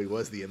Sisko. He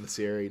was the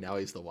Emissary, now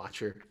he's the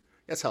Watcher.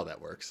 That's how that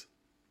works.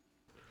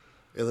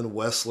 And then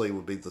Wesley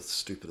would be the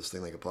stupidest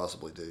thing they could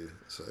possibly do.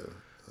 So,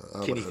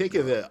 Can you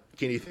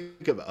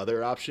think of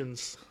other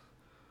options?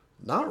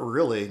 Not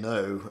really.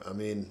 No. I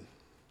mean,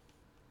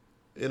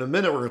 in a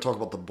minute we're going to talk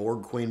about the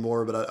Borg Queen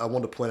more, but I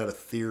want to point out a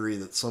theory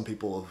that some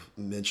people have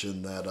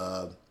mentioned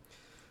that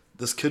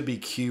this could be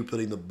Q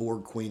putting the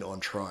Borg Queen on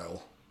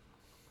trial.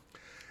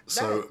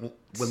 So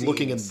when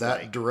looking in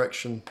that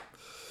direction,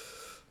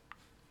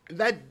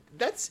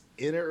 that's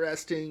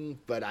interesting,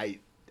 but I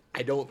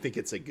don't think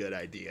it's a good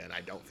idea, and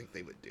I don't think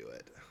they would do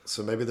it.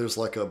 So maybe there's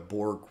like a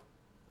Borg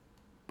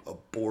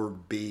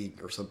being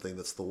or something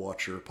that's the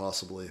Watcher,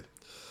 possibly.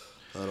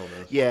 I don't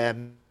know. Yeah,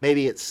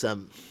 maybe it's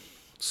some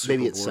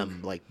Borg.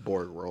 some like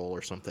Borg role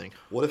or something.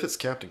 What if it's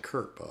Captain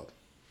Kirk, Bob?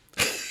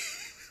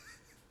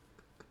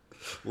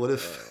 What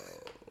if?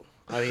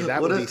 I mean,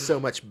 that would be so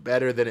much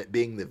better than it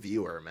being the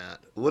viewer, Matt.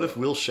 What if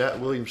William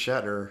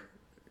Shatner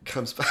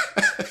comes back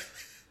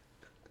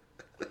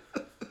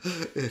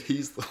and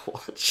he's the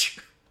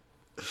Watcher?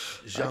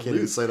 I can't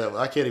even say that.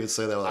 I can't even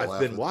say that without laughing.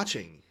 I've been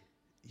watching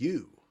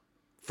you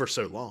for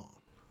so long.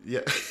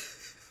 Yeah.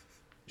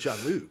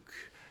 Jean-Luc,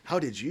 how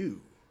did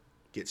you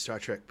get Star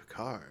Trek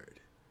Picard,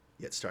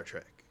 yet Star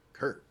Trek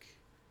Kirk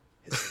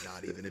is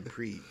not even in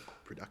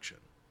pre-production?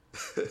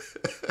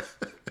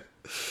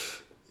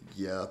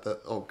 Yeah.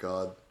 Oh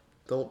God.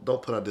 Don't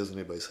put on Disney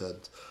anybody's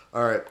heads.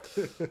 All right.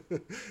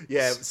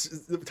 Yeah,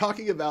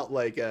 talking about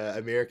like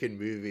American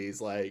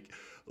movies, like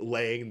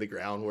laying the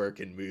groundwork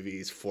in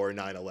movies for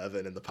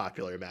 9/11 in the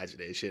popular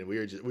imagination. We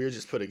were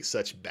just putting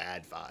such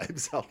bad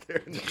vibes out there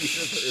in the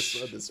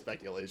universe of the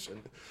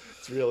speculation.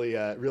 It's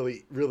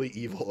really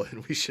evil,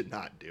 and we should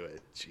not do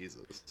it.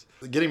 Jesus.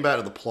 Getting back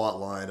to the plot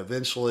line,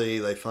 eventually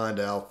they find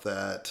out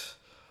that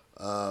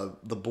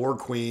the Borg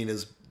Queen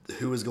is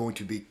who is going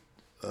to be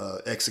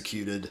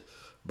executed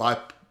by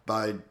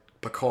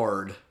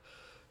Picard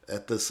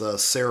at this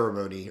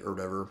ceremony or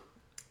whatever,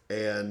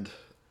 and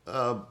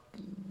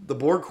the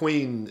Borg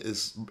Queen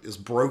is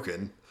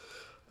broken.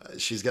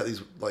 She's got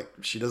these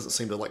she doesn't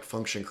seem to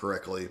function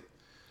correctly.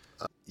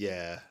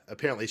 Yeah,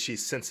 apparently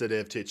she's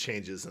sensitive to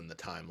changes in the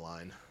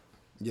timeline.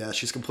 Yeah,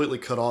 she's completely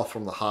cut off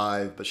from the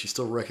hive, but she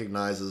still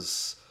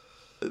recognizes.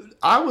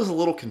 I was a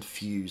little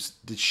confused.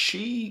 Did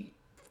she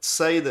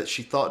say that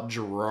she thought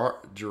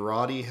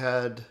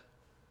Jurati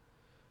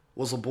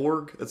was a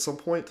Borg at some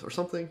point or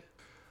something?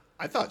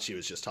 I thought she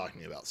was just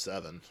talking about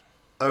Seven.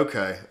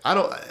 Okay,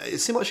 it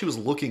seemed like she was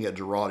looking at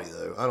Jurati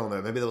though. I don't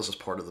know. Maybe that was just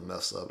part of the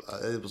mess up.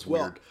 It was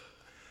weird.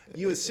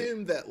 You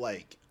assume that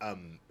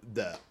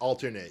the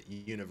alternate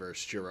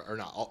universe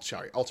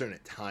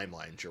alternate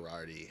timeline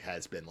Jurati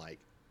has been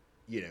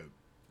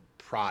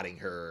prodding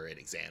her and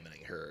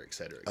examining her, et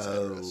cetera, et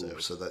cetera. Oh,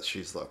 so that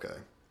she's okay.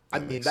 I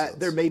mean that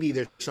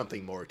there's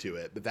something more to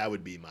it, but that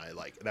would be my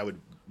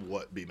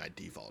my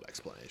default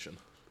explanation.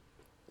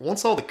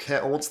 Once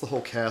the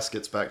whole cast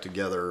gets back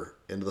together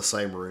into the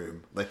same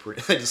room, they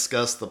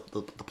discuss the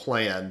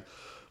plan,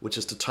 which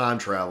is to time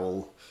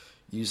travel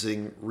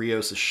using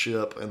Rios'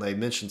 ship, and they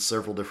mention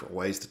several different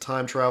ways to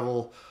time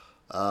travel.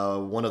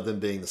 One of them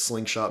being the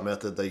slingshot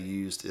method they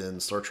used in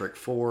Star Trek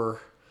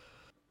IV.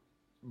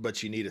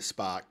 But you need a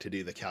Spock to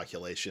do the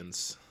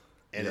calculations,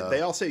 and Yeah.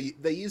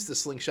 they use the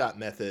slingshot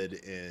method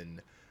in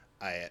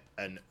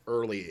an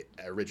early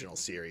original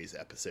series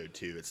episode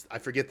 2. I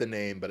forget the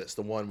name, but it's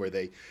the one where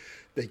they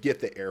get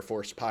the Air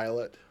Force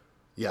pilot.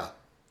 Yeah.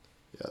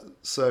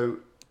 So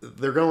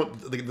they're going.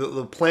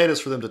 The plan is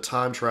for them to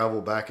time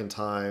travel back in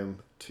time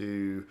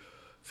to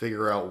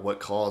figure out what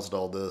caused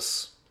all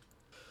this.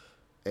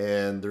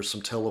 And there's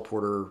some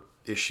teleporter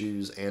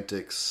issues,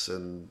 antics,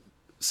 and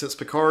since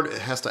Picard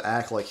has to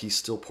act like he's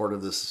still part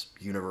of this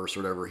universe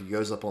or whatever, he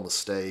goes up on the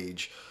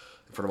stage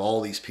in front of all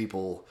these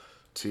people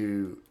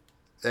to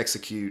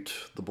execute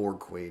the Borg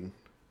Queen,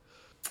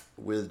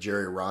 with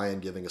Jerry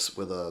Ryan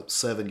with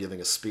Seven giving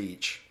a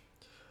speech.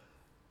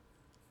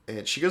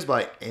 And she goes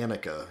by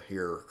Annika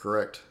here,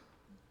 correct?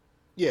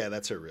 Yeah,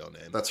 that's her real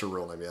name. That's her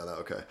real name, yeah,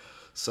 okay.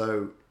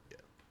 So,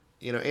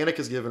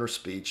 Annika's giving her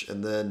speech,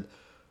 and then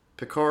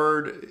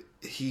Picard,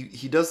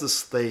 he does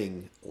this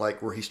thing,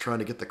 where he's trying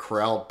to get the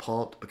crowd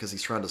pumped because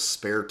he's trying to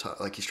spare time,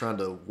 he's trying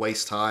to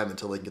waste time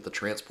until they can get the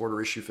transporter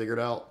issue figured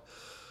out.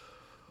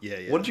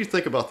 Yeah. What did you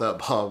think about that,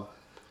 Bob?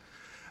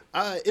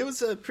 It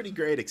was a pretty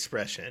great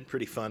expression,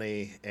 pretty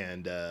funny,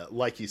 and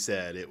like you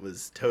said, it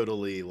was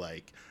totally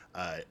like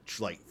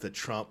the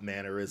Trump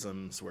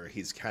mannerisms, where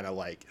he's kind of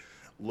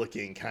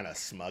looking kind of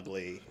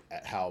smugly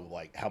at how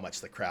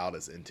much the crowd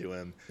is into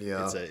him.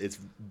 Yeah, it's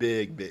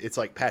big. It's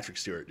like Patrick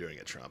Stewart doing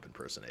a Trump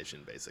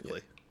impersonation, basically.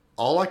 Yeah.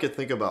 All I could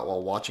think about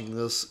while watching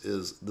this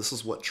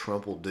is what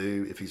Trump will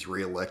do if he's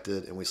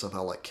reelected and we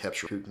somehow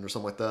capture Putin or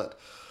something like that.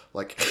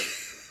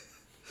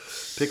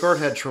 Picard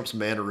had Trump's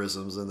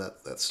mannerisms and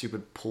that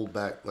stupid pulled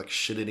back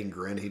shit-eating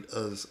grin he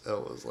does.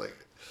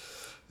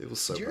 It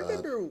was so bad. Do you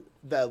remember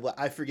that?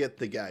 I forget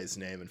the guy's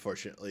name,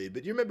 unfortunately,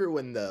 but do you remember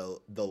when the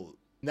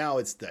now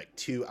it's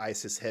 2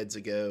 ISIS heads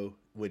ago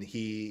when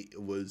he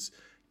was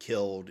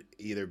killed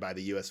either by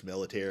the U.S.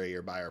 military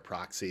or by our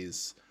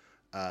proxies?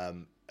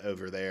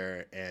 over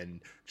there, and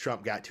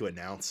Trump got to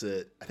announce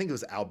it. I think it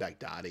was Al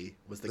Baghdadi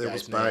was the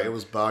guy's It name.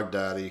 was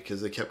Baghdadi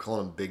because they kept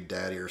calling him Big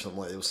Daddy or something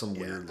like that. It was some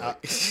weird. Like...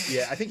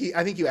 yeah, I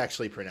think you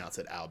actually pronounce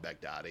it Al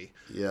Baghdadi.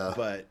 Yeah,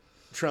 but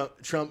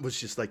Trump was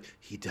just like,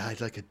 he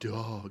died like a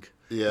dog.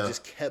 Yeah, he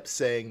just kept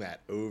saying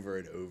that over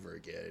and over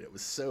again. It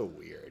was so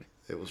weird.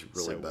 It was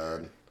really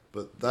bad.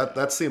 But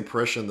that's the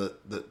impression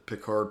that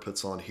Picard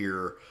puts on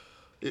here.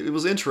 It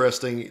was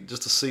interesting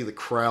just to see the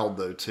crowd,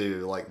 though,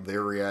 too, like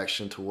their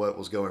reaction to what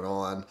was going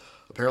on.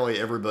 Apparently,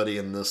 everybody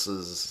in this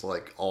is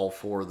like all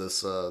for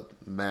this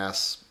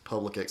mass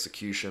public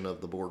execution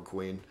of the Borg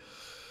Queen.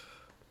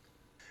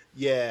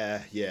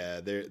 Yeah,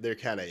 they're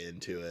kind of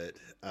into it.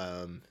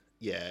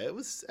 Yeah, it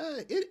was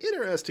an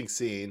interesting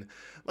scene.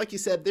 Like you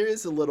said, there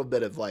is a little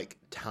bit of like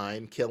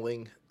time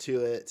killing to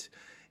it,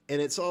 and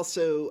it's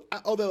also,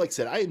 although like I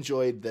said, I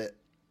enjoyed that.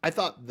 I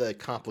thought the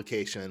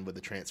complication with the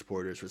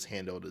transporters was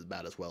handled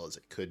about as well as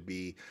it could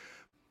be.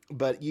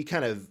 But you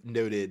kind of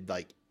noted,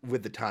 like,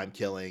 with the time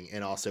killing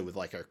and also with,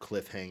 like, our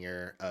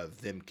cliffhanger of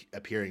them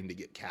appearing to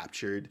get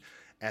captured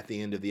at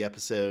the end of the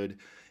episode,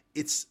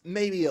 it's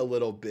maybe a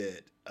little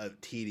bit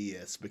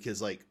tedious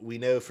because, like, we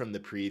know from the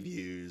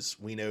previews,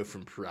 we know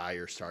from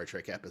prior Star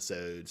Trek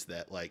episodes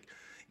that, like,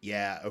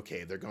 yeah,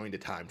 okay, they're going to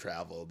time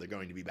travel. They're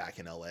going to be back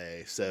in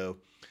LA. So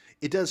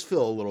it does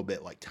feel a little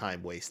bit like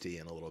time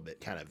wasty and a little bit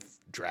kind of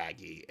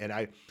draggy. And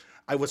I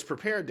was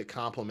prepared to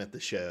compliment the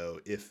show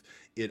if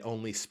it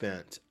only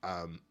spent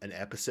an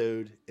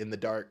episode in the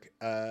dark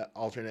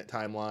alternate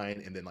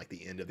timeline, and then like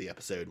the end of the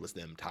episode was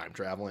them time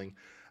traveling.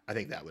 I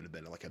think that would have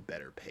been like a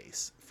better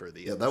pace for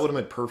the episode. That would have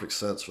made perfect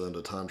sense for them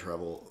to time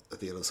travel at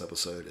the end of this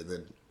episode, and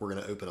then we're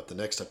going to open up the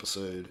next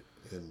episode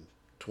in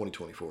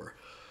 2024.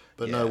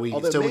 But no, we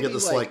get this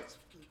this like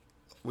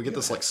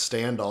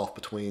standoff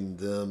between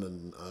them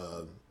and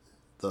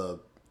the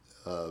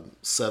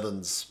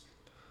Seven's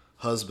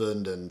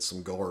husband and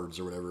some guards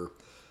or whatever.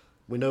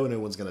 We know no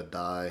one's gonna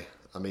die.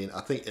 I mean,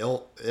 I think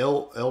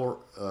Elnor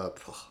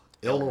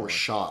was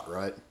shot,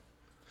 right?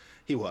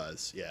 He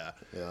was, yeah.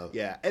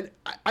 And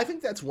I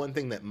think that's one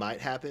thing that might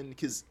happen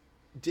because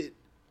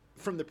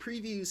from the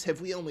previews,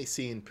 have we only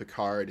seen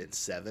Picard and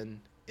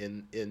Seven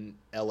in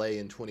LA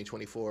in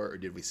 2024, or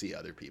did we see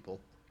other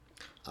people?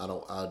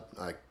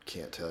 I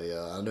can't tell you.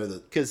 I know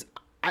that because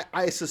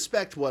I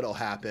suspect what'll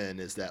happen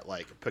is that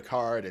like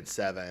Picard and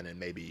Seven and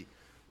maybe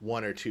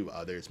one or two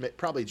others,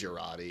 probably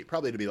Girardi,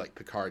 probably to be like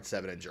Picard,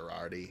 Seven, and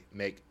Girardi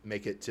make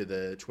it to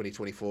the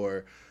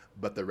 2024,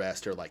 but the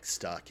rest are like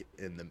stuck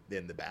in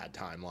the bad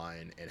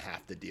timeline and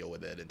have to deal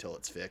with it until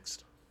it's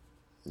fixed.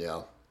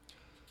 Yeah,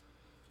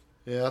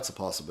 that's a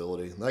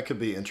possibility. That could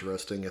be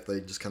interesting if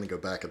they just kind of go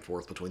back and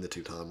forth between the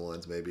two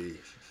timelines, maybe.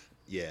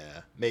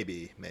 Yeah,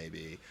 maybe.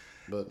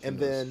 But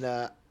then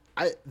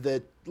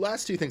the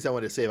last two things I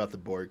wanted to say about the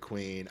Borg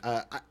Queen,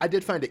 I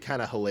did find it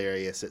kind of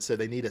hilarious. So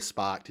they need a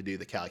Spock to do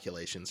the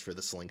calculations for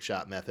the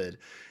slingshot method,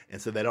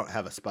 and so they don't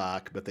have a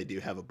Spock, but they do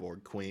have a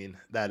Borg Queen.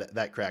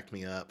 That cracked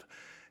me up.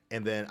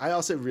 And then I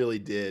also really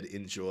did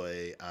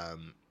enjoy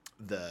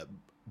the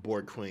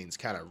Borg Queen's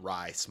kind of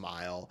wry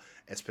smile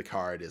as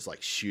Picard is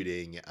like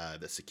shooting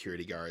the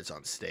security guards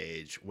on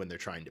stage when they're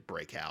trying to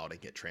break out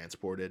and get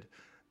transported.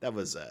 That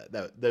was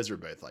those were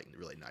both like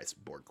really nice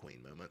Borg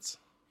Queen moments.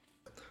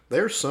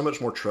 They're so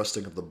much more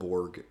trusting of the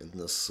Borg in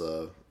this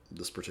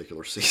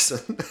particular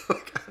season.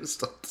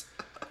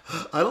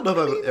 I don't know if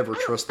I would ever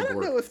trust the Borg.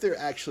 I don't know if they're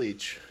actually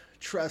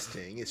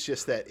trusting. It's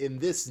just that in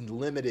this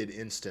limited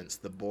instance,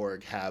 the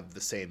Borg have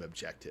the same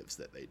objectives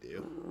that they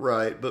do.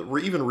 Right, but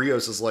even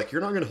Rios is like,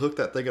 you're not going to hook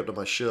that thing up to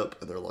my ship.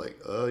 And they're like,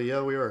 oh,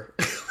 yeah, we are.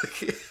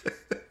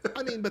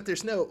 I mean, but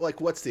there's no, like,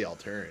 what's the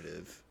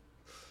alternative?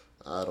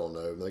 I don't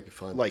know. They could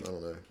find, like, I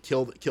don't know.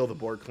 Kill the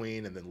Borg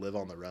Queen and then live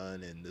on the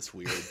run in this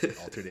weird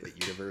alternate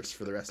universe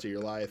for the rest of your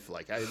life.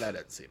 Like, that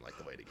doesn't seem like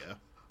the way to go.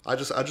 I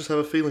just have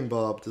a feeling,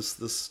 Bob,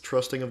 this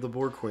trusting of the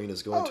Borg Queen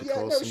is going to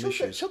cause some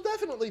issues. She'll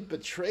definitely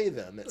betray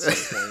them at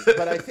some point.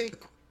 But I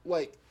think,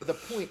 like, the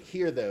point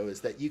here, though,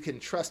 is that you can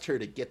trust her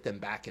to get them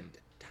back in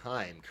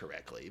time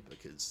correctly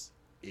because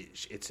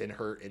it's in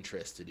her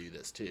interest to do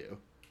this, too.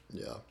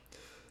 Yeah.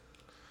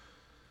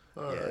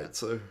 All right,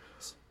 so...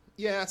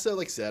 Yeah, so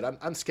like I said,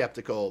 I'm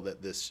skeptical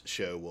that this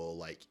show will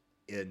like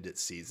end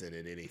its season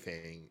in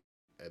anything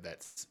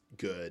that's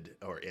good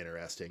or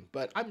interesting.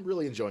 But I'm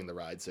really enjoying the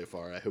ride so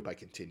far. I hope I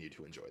continue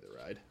to enjoy the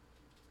ride.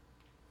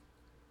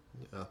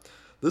 Yeah,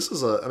 this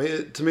is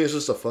to me, it's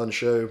just a fun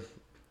show.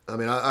 I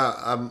mean,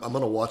 I'm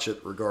gonna watch it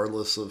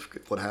regardless of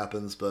what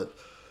happens. But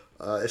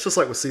it's just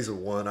like with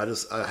season one. I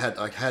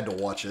had to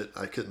watch it.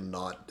 I couldn't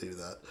not do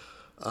that.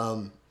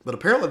 But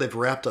apparently they've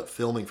wrapped up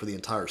filming for the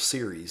entire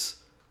series.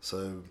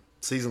 So.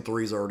 Season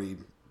 3's already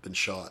been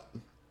shot.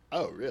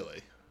 Oh,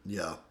 really?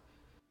 Yeah.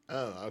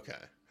 Oh, okay.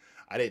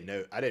 I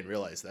didn't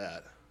realize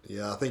that.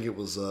 Yeah, I think it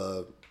was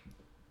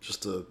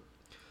just to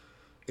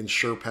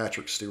ensure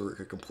Patrick Stewart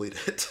could complete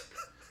it.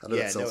 I know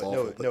that sounds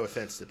awful. No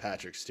offense to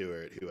Patrick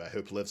Stewart, who I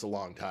hope lives a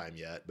long time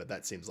yet, but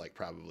that seems like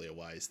probably a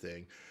wise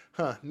thing.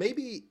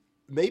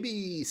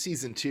 Maybe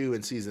season 2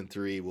 and season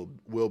 3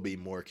 will be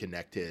more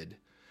connected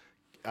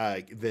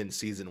than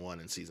season 1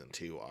 and season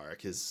 2 are,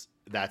 because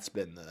that's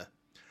been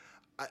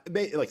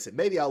like I said,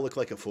 maybe I'll look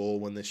like a fool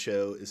when the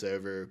show is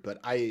over, but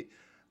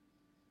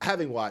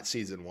having watched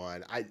season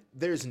 1,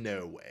 there's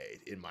no way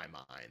in my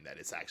mind that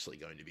it's actually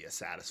going to be a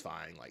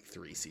satisfying like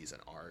 3-season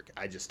arc.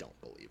 I just don't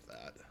believe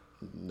that.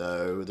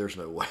 No, there's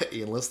no way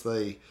unless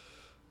they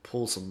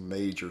pull some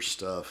major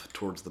stuff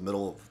towards the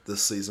middle of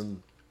this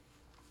season.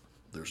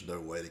 There's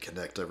no way to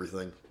connect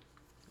everything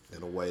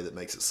in a way that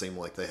makes it seem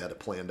like they had it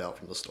planned out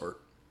from the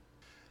start.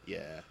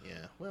 Yeah.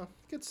 Well,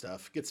 good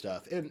stuff.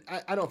 And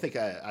I don't think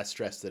I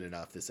stressed it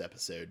enough this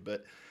episode,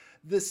 but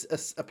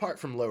this, apart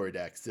from Lower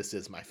Decks, this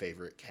is my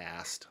favorite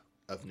cast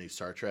of new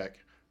Star Trek.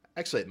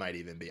 Actually, it might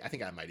even be. I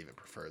think I might even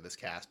prefer this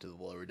cast to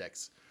the Lower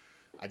Decks.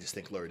 I just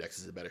think Lower Decks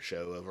is a better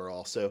show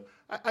overall. So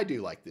I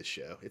do like this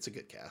show. It's a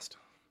good cast.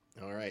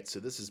 All right, so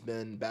this has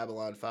been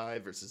Babylon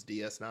 5 versus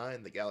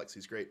DS9, the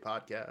Galaxy's Great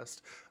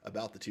podcast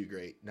about the two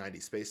great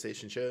 90s space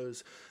station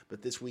shows.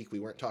 But this week we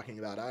weren't talking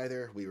about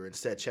either. We were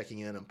instead checking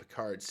in on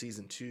Picard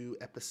Season 2,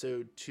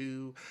 Episode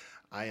 2.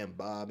 I am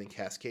Bob in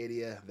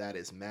Cascadia. That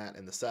is Matt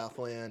in the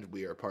Southland.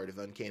 We are part of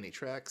Uncanny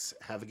Treks.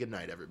 Have a good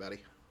night, everybody.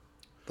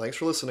 Thanks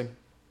for listening.